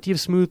 Plenty of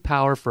smooth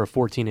power for a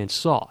 14-inch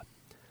saw.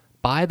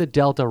 Buy the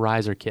Delta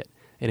riser kit.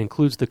 It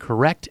includes the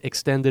correct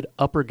extended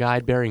upper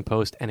guide bearing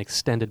post and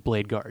extended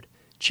blade guard.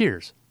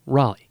 Cheers,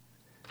 Raleigh.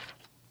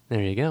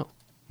 There you go.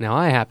 Now,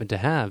 I happen to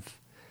have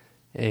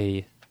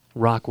a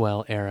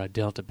Rockwell-era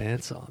Delta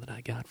bandsaw that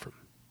I got from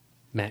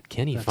Matt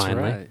Kinney, That's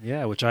finally. right.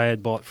 Yeah, which I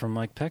had bought from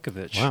Mike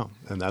Pekovich. Wow.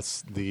 And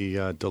that's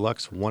the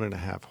deluxe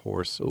 1.5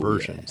 horse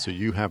version. yeah. So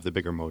you have the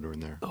bigger motor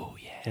in there. Oh,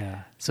 yeah.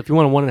 Yeah. So if you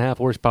want a 1.5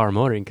 horsepower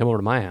motor, you can come over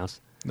to my house.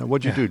 Now,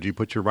 what'd you do? Did you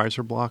put your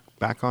riser block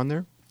back on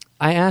there?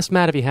 I asked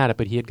Matt if he had it,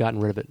 but he had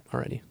gotten rid of it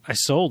already. I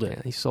sold it.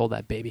 Yeah, he sold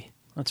that baby.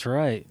 That's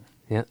right.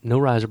 Yeah, no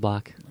riser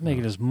block. I'm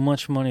making as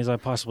much money as I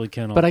possibly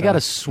can on But I got a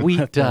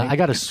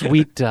that.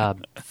 sweet,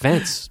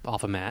 fence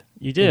off of Matt.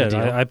 You did. Deal.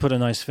 I put a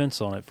nice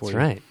fence on it for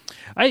That's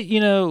you.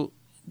 right.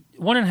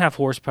 1.5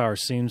 horsepower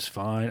seems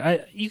fine.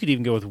 You could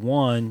even go with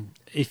 1.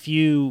 If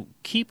you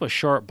keep a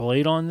sharp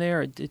blade on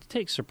there, it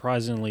takes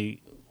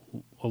surprisingly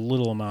a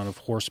little amount of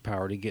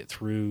horsepower to get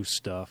through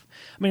stuff.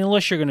 I mean,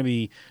 unless you're going to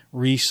be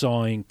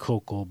resawing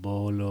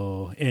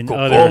cocobolo and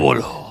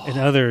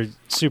other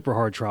super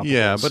hard tropicals.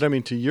 Yeah, but I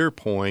mean, to your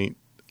point,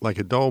 like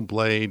a dull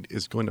blade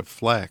is going to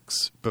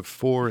flex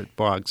before it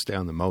bogs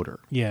down the motor.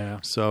 Yeah.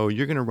 So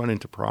you're going to run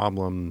into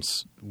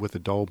problems with a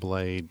dull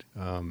blade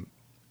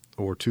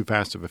or too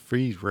fast of a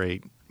freeze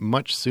rate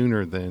much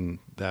sooner than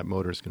that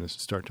motor is going to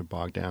start to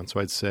bog down. So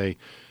I'd say,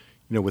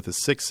 with a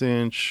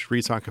 6-inch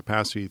resaw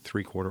capacity,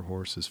 3/4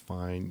 horse is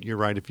fine. You're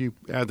right. If you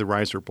add the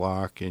riser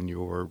block and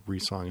you're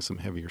resawing some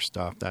heavier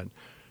stuff, that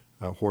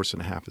 1.5 horse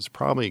is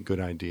probably a good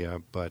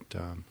idea. But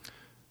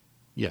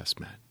yes,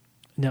 Matt.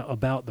 Now,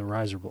 about the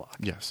riser block.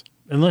 Yes.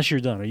 Unless you're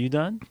done. Are you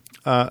done?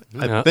 I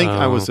think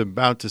I was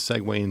about to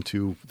segue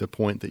into the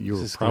point that you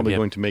were probably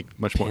going to make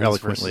much more pins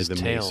eloquently versus than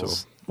tails. me.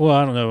 So. Well,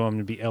 I don't know if I'm going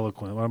to be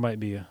eloquent. I might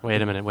be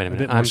Wait a minute. a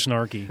bit more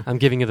snarky. I'm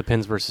giving you the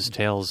pins versus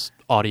tails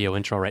audio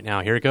intro right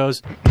now. Here it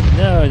goes.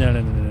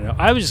 No.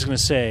 I was just going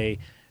to say,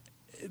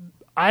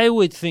 I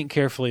would think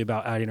carefully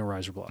about adding a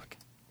riser block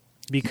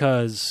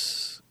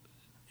because,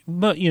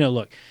 look,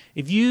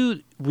 if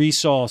you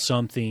resaw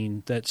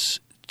something that's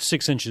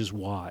 6 inches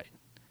wide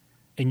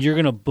and you're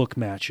going to book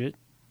match it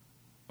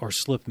or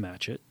slip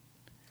match it,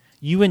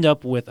 you end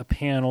up with a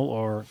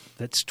panel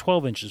that's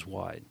 12 inches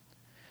wide.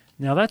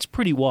 Now, that's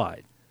pretty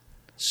wide.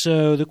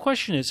 So the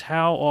question is,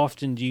 how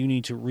often do you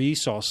need to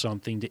resaw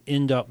something to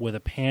end up with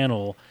a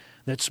panel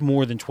that's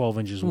more than 12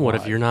 inches wide? What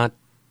if you're not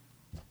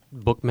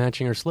book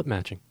matching or slip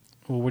matching?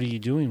 Well, what are you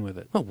doing with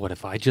it? Well, what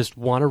if I just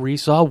want to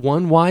resaw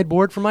one wide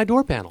board for my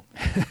door panel?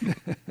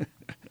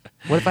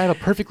 What if I have a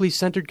perfectly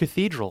centered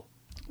cathedral?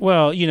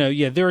 Well,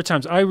 there are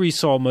times I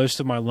resaw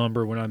most of my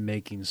lumber when I'm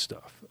making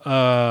stuff.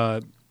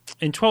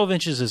 And 12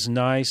 inches is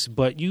nice,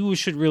 but you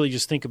should really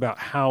just think about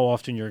how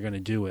often you're going to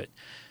do it.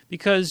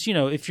 Because,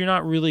 if you're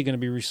not really going to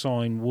be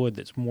resawing wood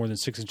that's more than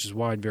 6 inches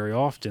wide very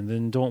often,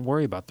 then don't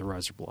worry about the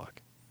riser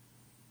block.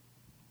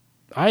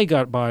 I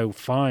got by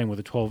fine with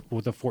a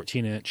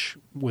 14-inch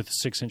with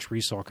 6-inch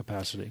resaw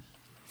capacity.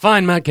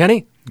 Fine, Matt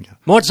Kenny. Yeah.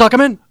 Mort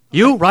Zuckerman?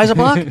 You, riser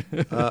block?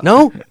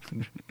 No?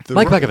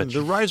 Mike Pekovich.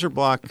 The riser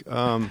block,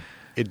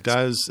 it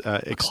does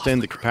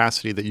extend the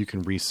capacity that you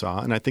can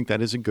resaw, and I think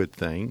that is a good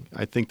thing.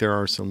 I think there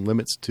are some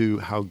limits to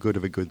how good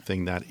of a good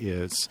thing that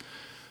is.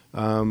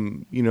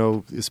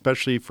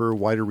 Especially for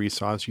wider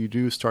resaws, you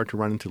do start to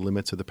run into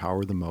limits of the power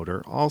of the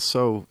motor.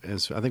 Also,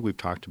 as I think we've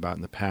talked about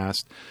in the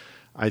past,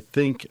 I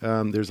think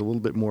there's a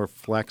little bit more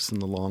flex in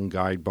the long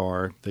guide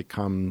bar that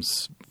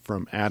comes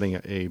from adding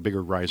a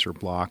bigger riser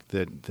block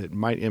that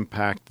might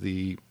impact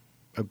the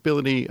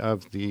ability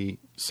of the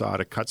saw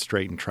to cut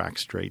straight and track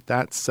straight.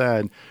 That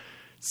said,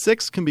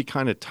 6 can be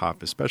kind of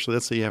tough, especially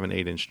let's say you have an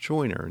 8-inch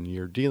joiner and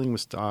you're dealing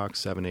with stock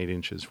 7-8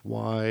 inches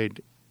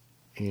wide,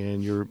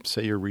 and you're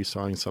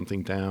resawing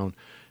something down,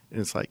 and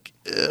it's like,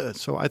 ugh.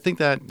 So I think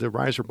that the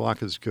riser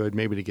block is good,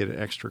 maybe to get an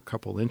extra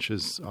couple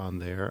inches on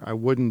there. I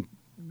wouldn't,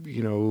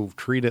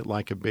 treat it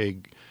like a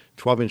big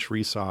 12-inch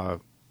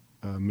resaw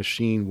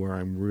machine where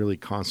I'm really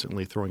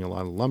constantly throwing a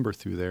lot of lumber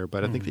through there.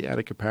 But I think the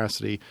added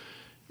capacity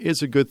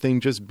is a good thing.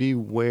 Just be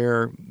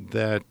aware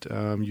that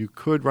you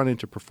could run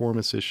into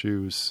performance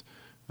issues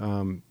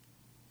from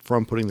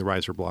putting the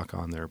riser block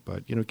on there.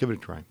 But, give it a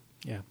try.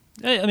 Yeah.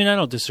 I mean, I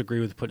don't disagree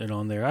with putting it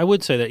on there. I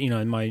would say that,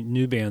 in my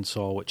new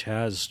bandsaw, which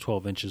has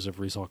 12 inches of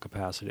resaw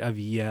capacity, I've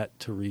yet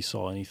to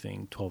resaw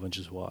anything 12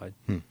 inches wide.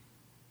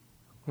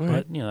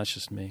 But, that's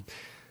just me.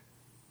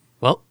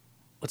 Well,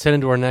 let's head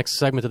into our next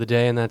segment of the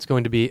day, and that's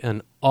going to be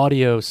an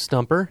audio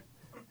stumper.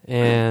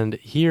 And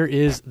here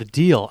is the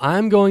deal.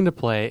 I'm going to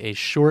play a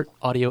short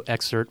audio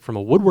excerpt from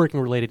a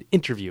woodworking-related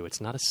interview.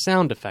 It's not a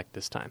sound effect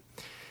this time.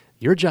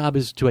 Your job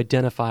is to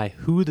identify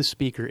who the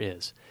speaker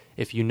is.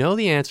 If you know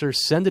the answer,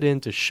 send it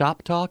in to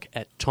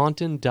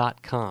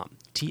shoptalk@taunton.com.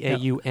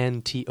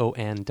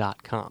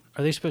 TAUNTON.com.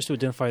 Are they supposed to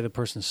identify the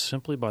person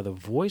simply by the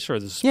voice, or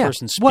is this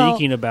person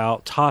speaking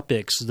about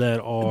topics that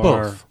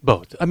are...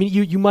 Both. I mean,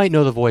 you might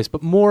know the voice,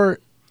 but more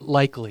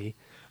likely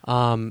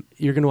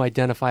you're going to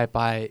identify it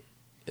by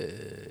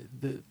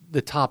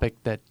the topic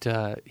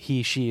that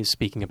she is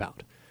speaking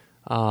about.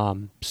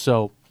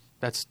 So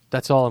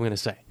that's all I'm going to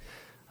say.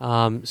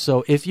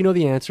 So if you know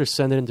the answer,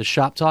 send it into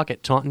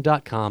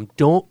shoptalk@taunton.com.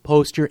 Don't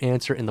post your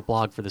answer in the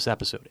blog for this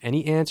episode.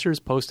 Any answers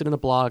posted in the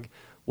blog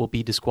will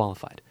be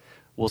disqualified.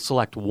 We'll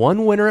select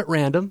one winner at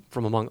random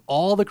from among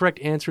all the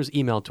correct answers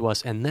emailed to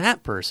us, and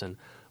that person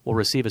will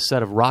receive a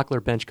set of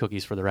Rockler bench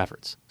cookies for their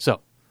efforts. So,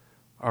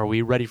 are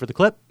we ready for the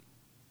clip?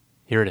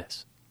 Here it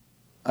is.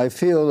 I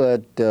feel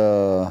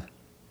that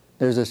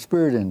there's a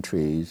spirit in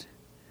trees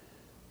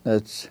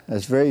that's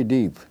very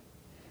deep,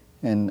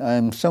 and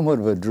I'm somewhat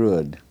of a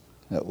druid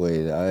that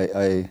way.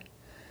 I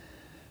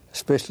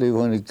especially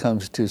when it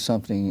comes to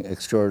something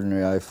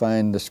extraordinary, I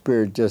find the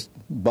spirit just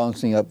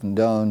bouncing up and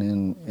down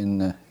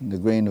in the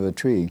grain of a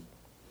tree.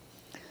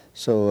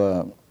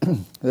 So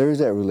there is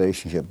that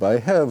relationship. I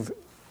have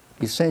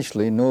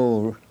essentially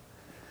no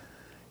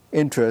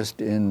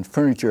interest in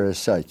furniture as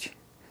such.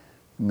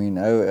 I mean,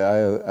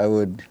 I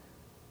would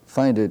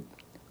find it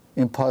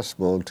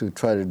impossible to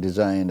try to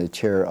design a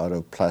chair out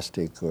of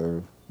plastic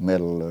or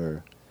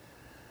metal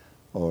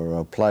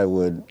or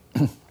plywood.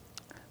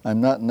 I'm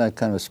not in that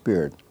kind of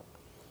spirit.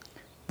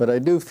 But I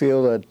do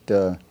feel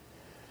that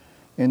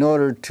in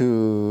order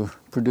to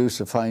produce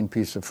a fine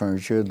piece of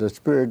furniture, the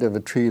spirit of a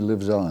tree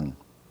lives on,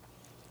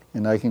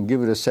 and I can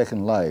give it a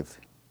second life.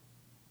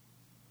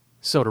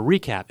 So to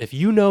recap, if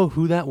you know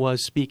who that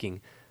was speaking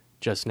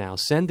just now,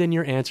 send in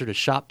your answer to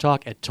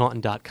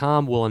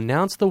shoptalk@taunton.com. We'll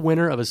announce the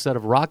winner of a set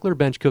of Rockler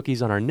bench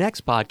cookies on our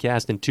next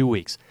podcast in 2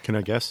 weeks. Can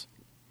I guess?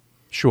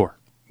 Sure.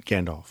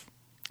 Gandalf.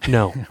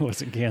 No.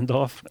 Was it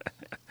Gandalf?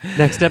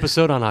 Next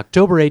episode on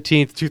October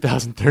 18th,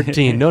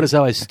 2013. Notice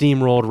how I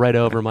steamrolled right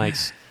over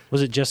Mike's.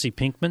 Was it Jesse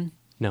Pinkman?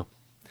 No.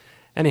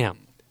 Anyhow,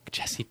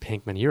 Jesse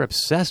Pinkman, you're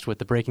obsessed with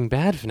the Breaking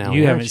Bad finale.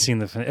 You haven't seen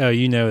the finale. Oh,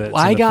 you know that.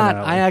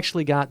 I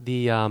actually got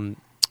the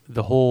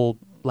whole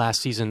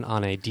last season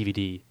on a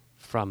DVD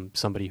from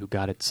somebody who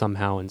got it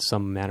somehow in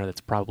some manner that's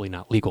probably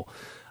not legal.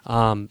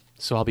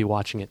 So I'll be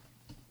watching it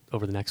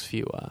over the next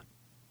few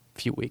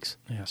weeks.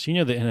 Yeah, so you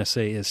know the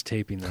NSA is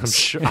taping this. I'm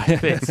sure.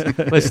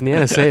 Listen, the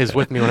NSA is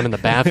with me when I'm in the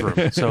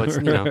bathroom, so it's,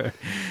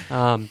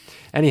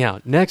 Anyhow,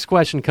 next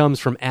question comes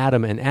from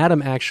Adam, and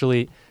Adam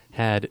actually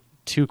had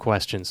 2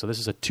 questions, so this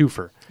is a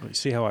twofer. You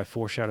see how I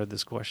foreshadowed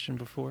this question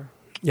before?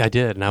 Yeah, I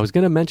did, and I was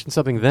going to mention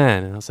something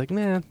then, and I was like,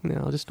 no,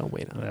 I'll just don't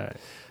wait on it.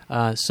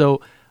 Right. So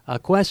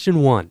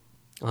question 1.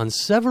 On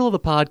several of the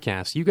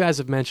podcasts, you guys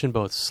have mentioned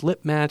both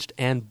slip-matched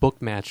and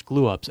book-matched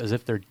glue-ups as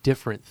if they're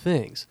different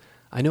things.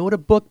 I know what a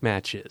book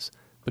match is,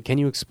 but can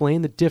you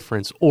explain the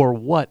difference or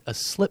what a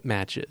slip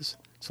match is?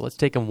 So let's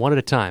take them one at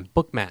a time.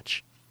 Book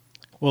match.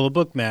 Well, a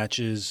book match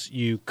is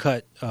you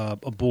cut a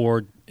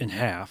board in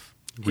half,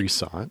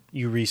 Resaw it.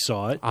 You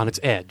resaw it on its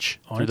edge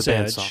on through its the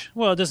edge. bandsaw.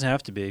 Well, it doesn't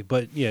have to be,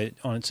 but yeah,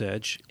 on its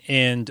edge.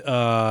 And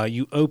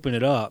you open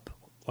it up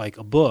like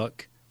a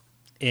book,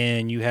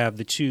 and you have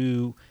the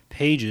 2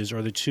 pages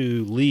or the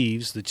 2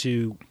 leaves, the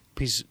two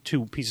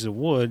pieces of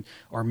wood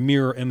are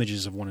mirror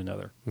images of one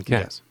another. Okay.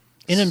 Yes.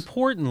 And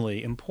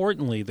importantly,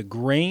 the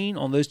grain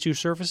on those 2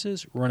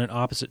 surfaces run in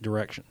opposite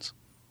directions.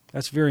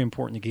 That's very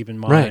important to keep in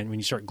mind Right. when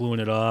you start gluing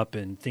it up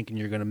and thinking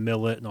you're going to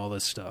mill it and all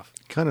this stuff.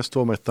 Kind of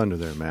stole my thunder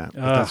there, Matt,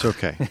 but that's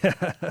okay.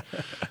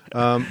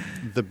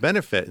 The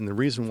benefit and the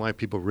reason why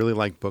people really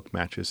like book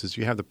matches is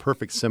you have the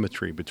perfect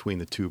symmetry between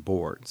the 2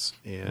 boards.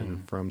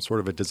 And from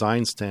sort of a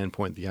design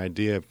standpoint, the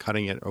idea of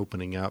cutting it,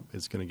 opening up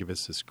is going to give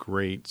us this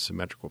great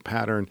symmetrical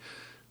pattern.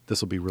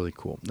 This will be really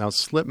cool. Now,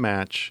 slip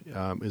match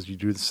is you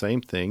do the same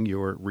thing.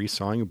 You're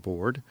resawing a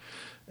board.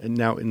 And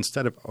now,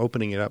 instead of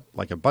opening it up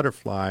like a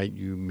butterfly,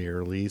 you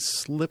merely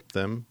slip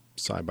them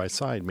side by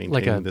side, Like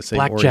maintaining a the same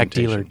blackjack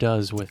orientation. dealer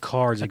does with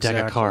Cards, a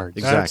exactly. deck of cards.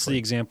 That's Exactly. the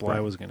example I Right.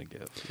 was going to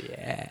give.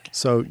 Yeah.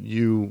 So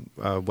you,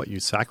 what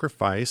you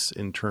sacrifice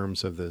in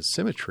terms of the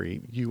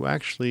symmetry, you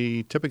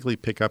actually typically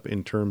pick up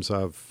in terms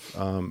of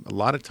a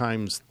lot of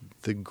times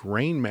the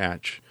grain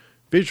match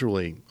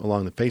visually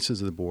along the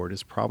faces of the board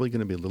is probably going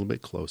to be a little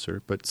bit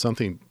closer, but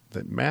something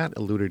that Matt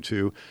alluded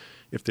to,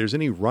 if there's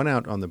any run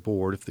out on the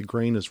board, if the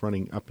grain is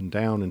running up and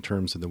down in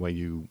terms of the way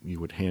you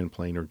would hand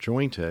plane or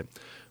joint it,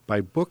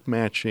 by book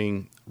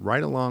matching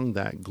right along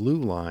that glue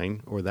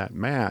line or that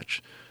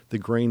match, the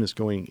grain is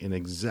going in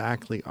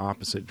exactly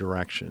opposite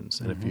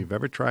directions. And if you've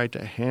ever tried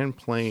to hand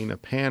plane a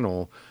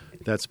panel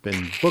that's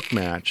been book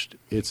matched,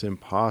 it's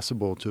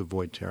impossible to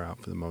avoid tear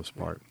out for the most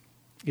part.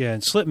 Yeah,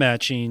 and slip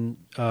matching,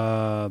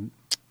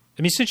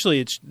 essentially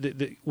it's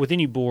with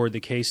any board, the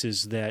case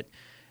is that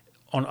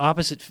on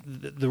opposite,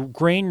 the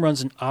grain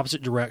runs in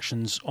opposite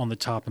directions on the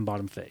top and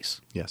bottom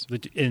face. Yes.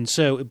 And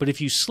so, but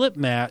if you slip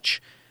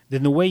match,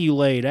 then the way you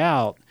lay it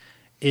out,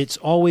 it's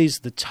always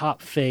the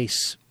top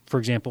face, for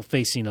example,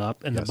 facing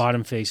up, and the Yes.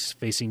 bottom face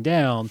facing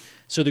down.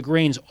 So the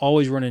grain's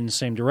always running in the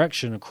same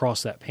direction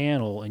across that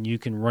panel, and you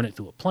can run it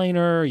through a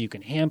planer, you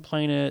can hand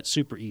plane it,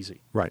 super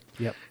easy. Right.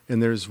 Yep.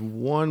 And there's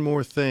one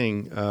more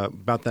thing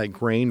about that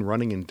grain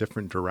running in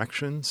different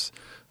directions.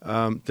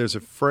 There's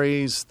a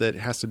phrase that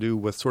has to do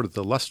with sort of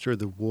the luster of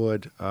the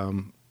wood.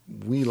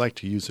 We like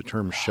to use the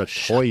term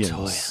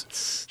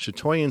chatoyance.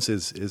 Chatoyance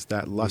is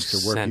that luster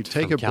where if you Scent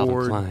take from a Calvin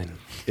board, Klein.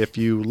 if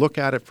you look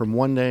at it from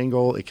one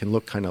angle, it can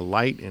look kind of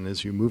light, and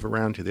as you move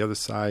around to the other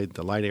side,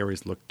 the light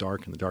areas look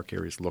dark and the dark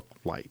areas look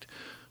light.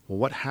 Well,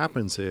 what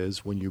happens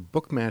is when you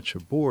book match a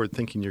board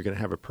thinking you're going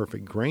to have a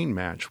perfect grain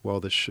match, well,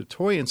 the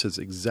chatoyance is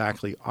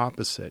exactly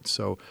opposite.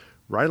 So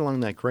right along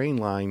that grain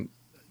line,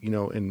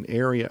 an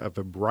area of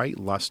a bright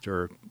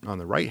luster on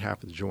the right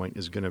half of the joint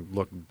is going to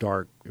look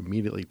dark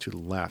immediately to the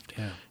left.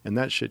 Yeah. And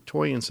that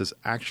chatoyance is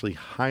actually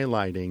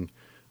highlighting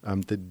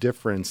the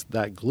difference,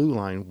 that glue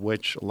line,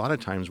 which a lot of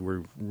times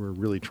we're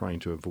really trying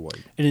to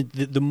avoid. And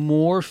the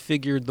more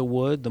figured the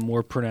wood, the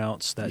more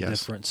pronounced that Yes.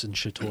 difference in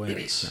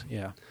chatoyance.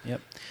 Yeah, yep.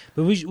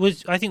 But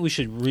I think we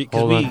should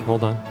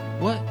Hold on.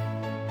 What?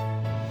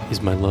 Is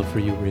my love for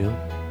you real?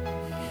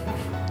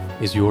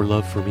 Is your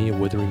love for me a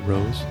withering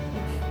rose?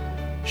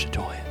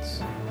 Chatoyance.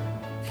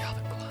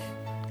 Calvin Klein.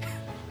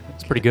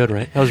 That's pretty good,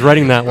 right? I was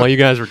writing that while you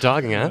guys were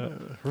talking, huh?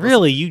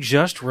 Really? You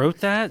just wrote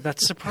that?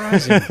 That's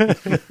surprising.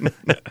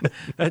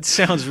 That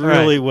sounds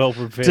really well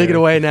prepared. Take it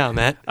away now,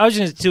 Matt. I was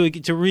just to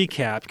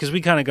recap, because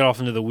we kind of got off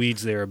into the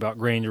weeds there about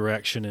grain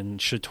direction and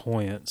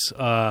chatoyance.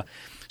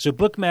 So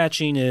book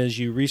matching is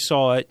you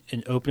resaw it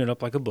and open it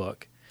up like a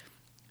book.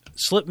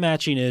 Slip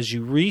matching is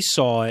you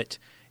resaw it,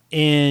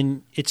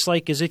 and it's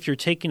like as if you're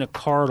taking a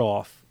card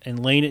off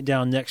and laying it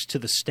down next to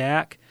the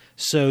stack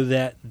so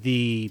that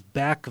the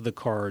back of the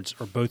cards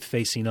are both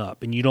facing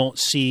up, and you don't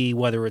see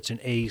whether it's an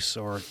ace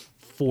or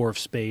 4 of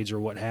spades or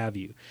what have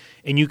you.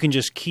 And you can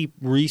just keep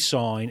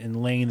resawing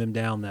and laying them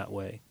down that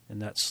way,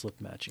 and that's slip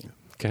matching.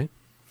 Okay.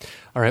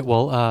 All right.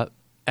 Well,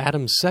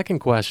 Adam's second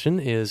question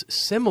is,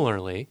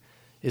 similarly,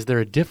 is there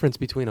a difference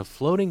between a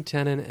floating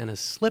tenon and a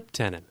slip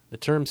tenon? The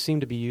terms seem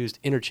to be used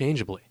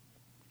interchangeably.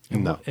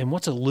 No. And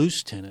what's a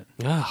loose tenon?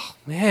 Oh,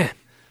 man.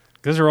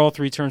 Those are all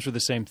 3 terms for the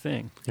same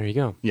thing. There you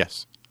go.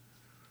 Yes.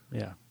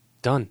 Yeah.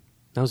 Done.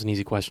 That was an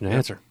easy question to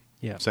answer.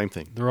 Yeah. Same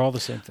thing. They're all the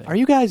same thing. Are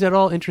you guys at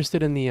all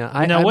interested in the...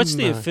 Now, what's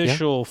the yeah?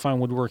 official fine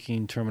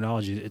woodworking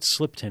terminology? It's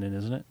slip tenon,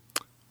 isn't it?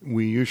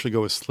 We usually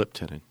go with slip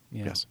tenon.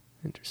 Yeah. Yes.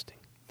 Interesting.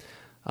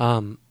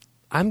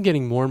 I'm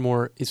getting more and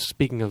more,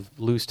 speaking of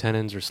loose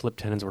tenons or slip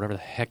tenons or whatever the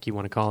heck you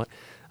want to call it,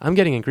 I'm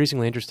getting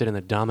increasingly interested in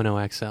the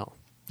Domino XL.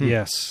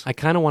 Yes. I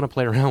kind of want to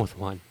play around with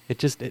one. It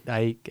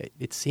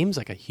seems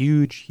like a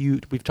huge,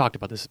 we've talked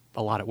about this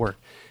a lot at work.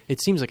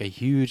 It seems like a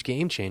huge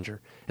game changer,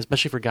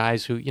 especially for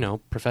guys who,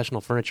 professional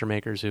furniture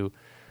makers who,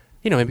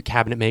 maybe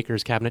cabinet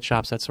makers, cabinet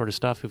shops, that sort of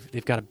stuff,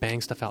 they've got to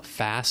bang stuff out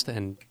fast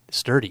and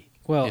sturdy.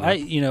 Well,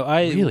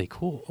 I really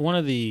cool. One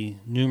of the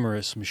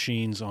numerous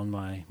machines on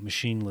my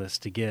machine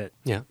list to get,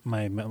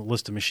 my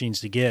list of machines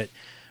to get,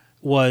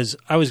 was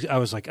I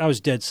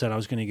was dead set I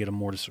was going to get a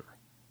mortiser.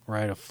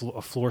 right? A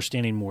floor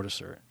standing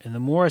mortiser. And the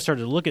more I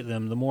started to look at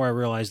them, the more I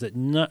realized that,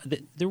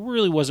 that there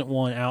really wasn't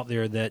one out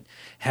there that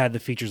had the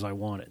features I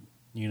wanted,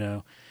 you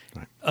know.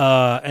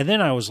 Right. And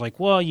then I was like,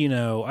 well, you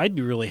know, I'd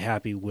be really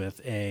happy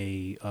with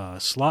a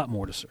slot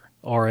mortiser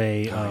or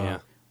a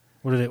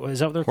what are they? Is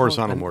that what they're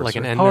horizontal called? mortiser, like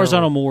an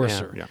horizontal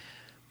mortiser. Yeah.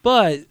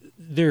 But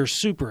they're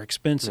super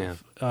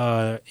expensive,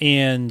 I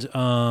think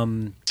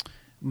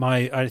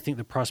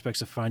the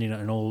prospects of finding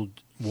an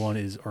old one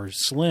are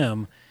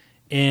slim,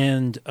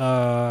 and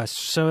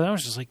so I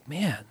was just like,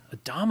 man, a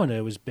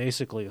Domino is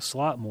basically a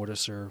slot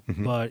mortiser,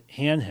 but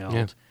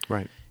handheld,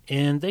 right?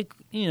 And they,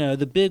 you know,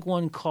 the big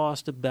one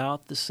cost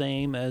about the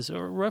same as,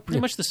 or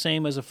pretty much the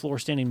same as a floor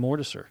standing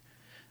mortiser.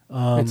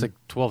 It's like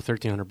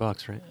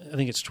 $1,300, right? I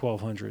think it's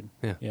 $1,200.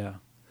 Yeah.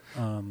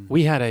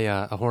 We had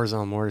a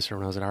horizontal mortiser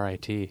when I was at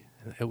RIT.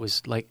 It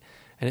was like,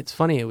 and it's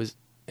funny.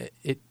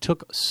 It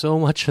took so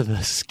much of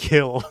the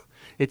skill.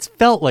 It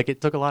felt like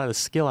it took a lot of the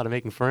skill out of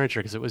making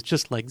furniture because it was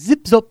just like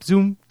zip, zop,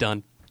 zoom,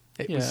 done.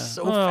 It was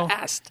so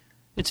fast.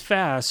 It's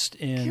fast,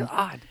 and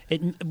God.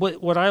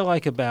 What I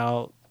like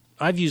about,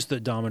 I've used the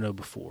Domino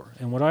before,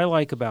 and what I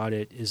like about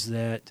it is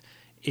that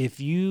if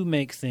you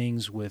make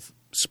things with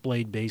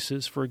splayed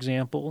bases, for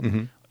example,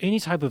 any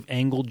type of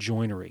angled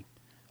joinery,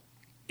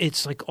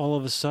 it's like all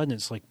of a sudden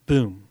it's like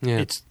boom. Yeah.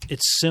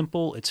 It's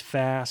simple, it's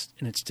fast,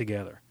 and it's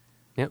together.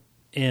 Yep.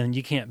 And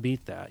you can't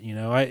beat that. You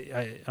know,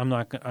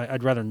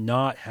 I'd rather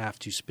not have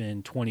to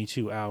spend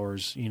 22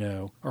 hours, you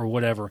know, or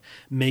whatever,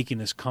 making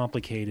this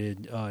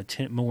complicated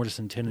mortise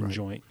and tenon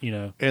joint. You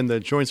know, and the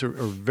joints are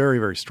very,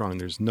 very strong.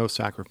 There's no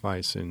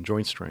sacrifice in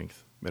joint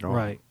strength at all.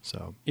 Right.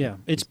 So yeah,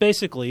 it's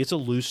a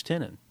loose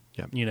tenon.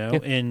 Yep. You know,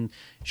 and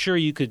sure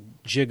you could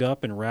jig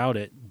up and route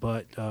it,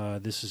 but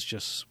this is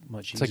just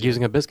much easier. It's like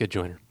using a biscuit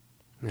joiner,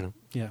 you know.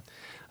 Yeah.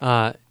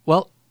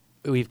 Well,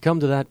 we've come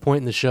to that point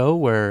in the show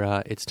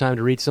where it's time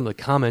to read some of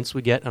the comments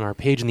we get on our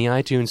page in the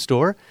iTunes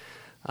store.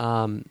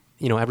 You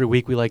know, every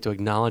week we like to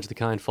acknowledge the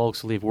kind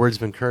folks who leave words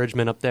of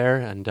encouragement up there,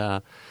 and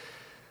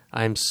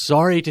I'm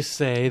sorry to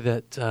say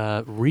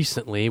that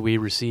recently we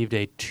received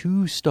a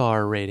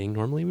 2-star rating.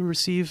 Normally we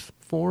receive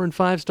 4- and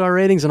 5-star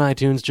ratings on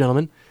iTunes,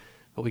 gentlemen.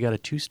 But we got a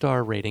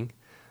 2-star rating.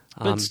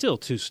 But still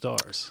 2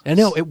 stars. I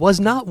know, it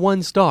was not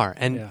 1 star.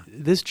 And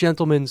this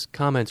gentleman's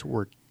comments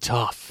were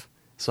tough.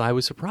 So I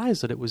was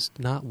surprised that it was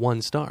not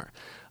 1 star.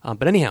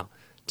 But anyhow,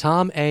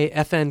 Tom A.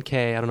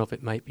 FNK, I don't know if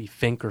it might be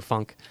Fink or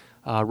Funk,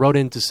 wrote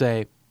in to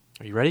say,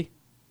 are you ready?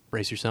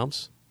 Brace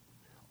yourselves.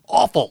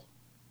 Awful.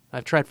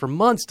 I've tried for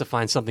months to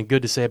find something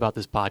good to say about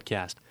this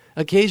podcast.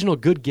 Occasional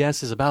good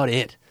guess is about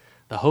it.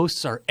 The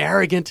hosts are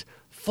arrogant,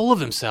 full of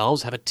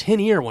themselves, have a tin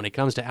ear when it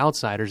comes to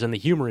outsiders, and the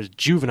humor is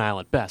juvenile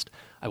at best.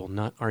 I will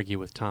not argue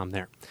with Tom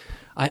there.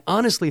 I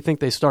honestly think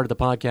they started the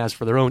podcast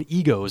for their own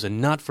egos and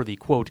not for the,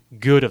 quote,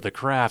 good of the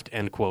craft,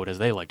 end quote, as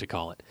they like to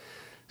call it.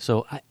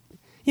 So,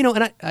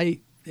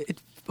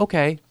 it's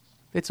okay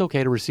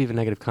to receive a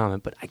negative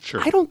comment, but I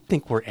don't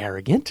think we're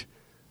arrogant.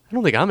 I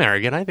don't think I'm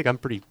arrogant. I think I'm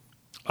pretty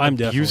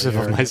abusive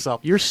of myself.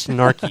 You're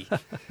snarky.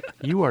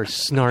 You are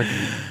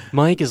snarky.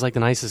 Mike is like the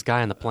nicest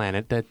guy on the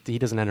planet. That he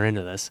doesn't enter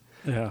into this.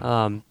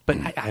 Yeah. But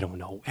I don't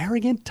know.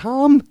 Arrogant,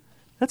 Tom?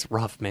 That's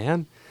rough,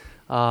 man.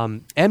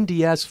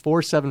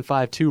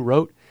 MDS4752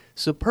 wrote,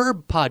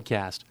 superb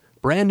podcast.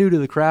 Brand new to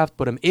the craft,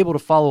 but I'm able to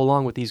follow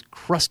along with these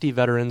crusty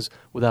veterans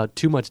without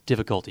too much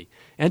difficulty.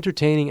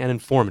 Entertaining and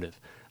informative.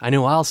 I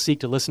know I'll seek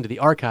to listen to the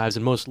archives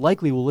and most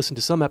likely will listen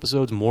to some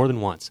episodes more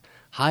than once.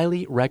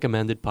 Highly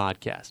recommended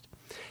podcast.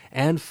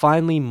 And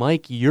finally,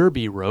 Mike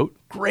Yerby wrote,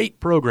 great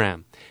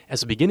program.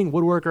 As a beginning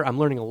woodworker, I'm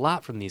learning a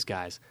lot from these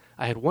guys.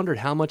 I had wondered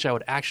how much I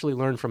would actually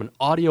learn from an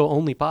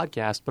audio-only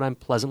podcast, but I'm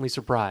pleasantly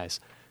surprised.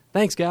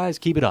 Thanks, guys.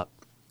 Keep it up.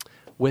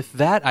 With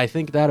that, I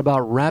think that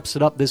about wraps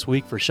it up this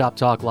week for Shop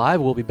Talk Live.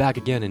 We'll be back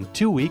again in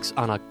 2 weeks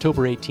on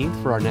October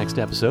 18th for our next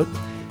episode.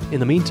 In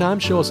the meantime,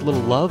 show us a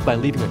little love by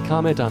leaving a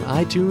comment on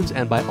iTunes,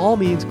 and by all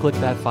means, click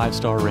that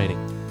 5-star rating.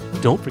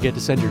 Don't forget to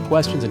send your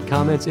questions and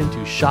comments into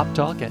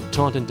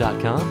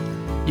shoptalk@taunton.com.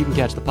 You can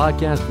catch the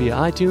podcast via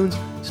iTunes,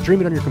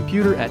 stream it on your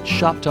computer at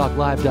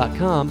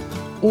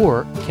shoptalklive.com,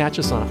 or catch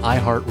us on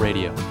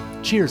iHeartRadio.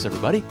 Cheers,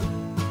 everybody.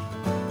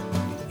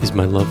 Is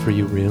my love for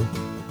you real?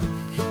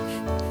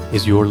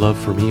 Is your love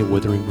for me a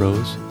withering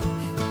rose?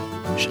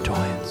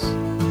 Shatoya.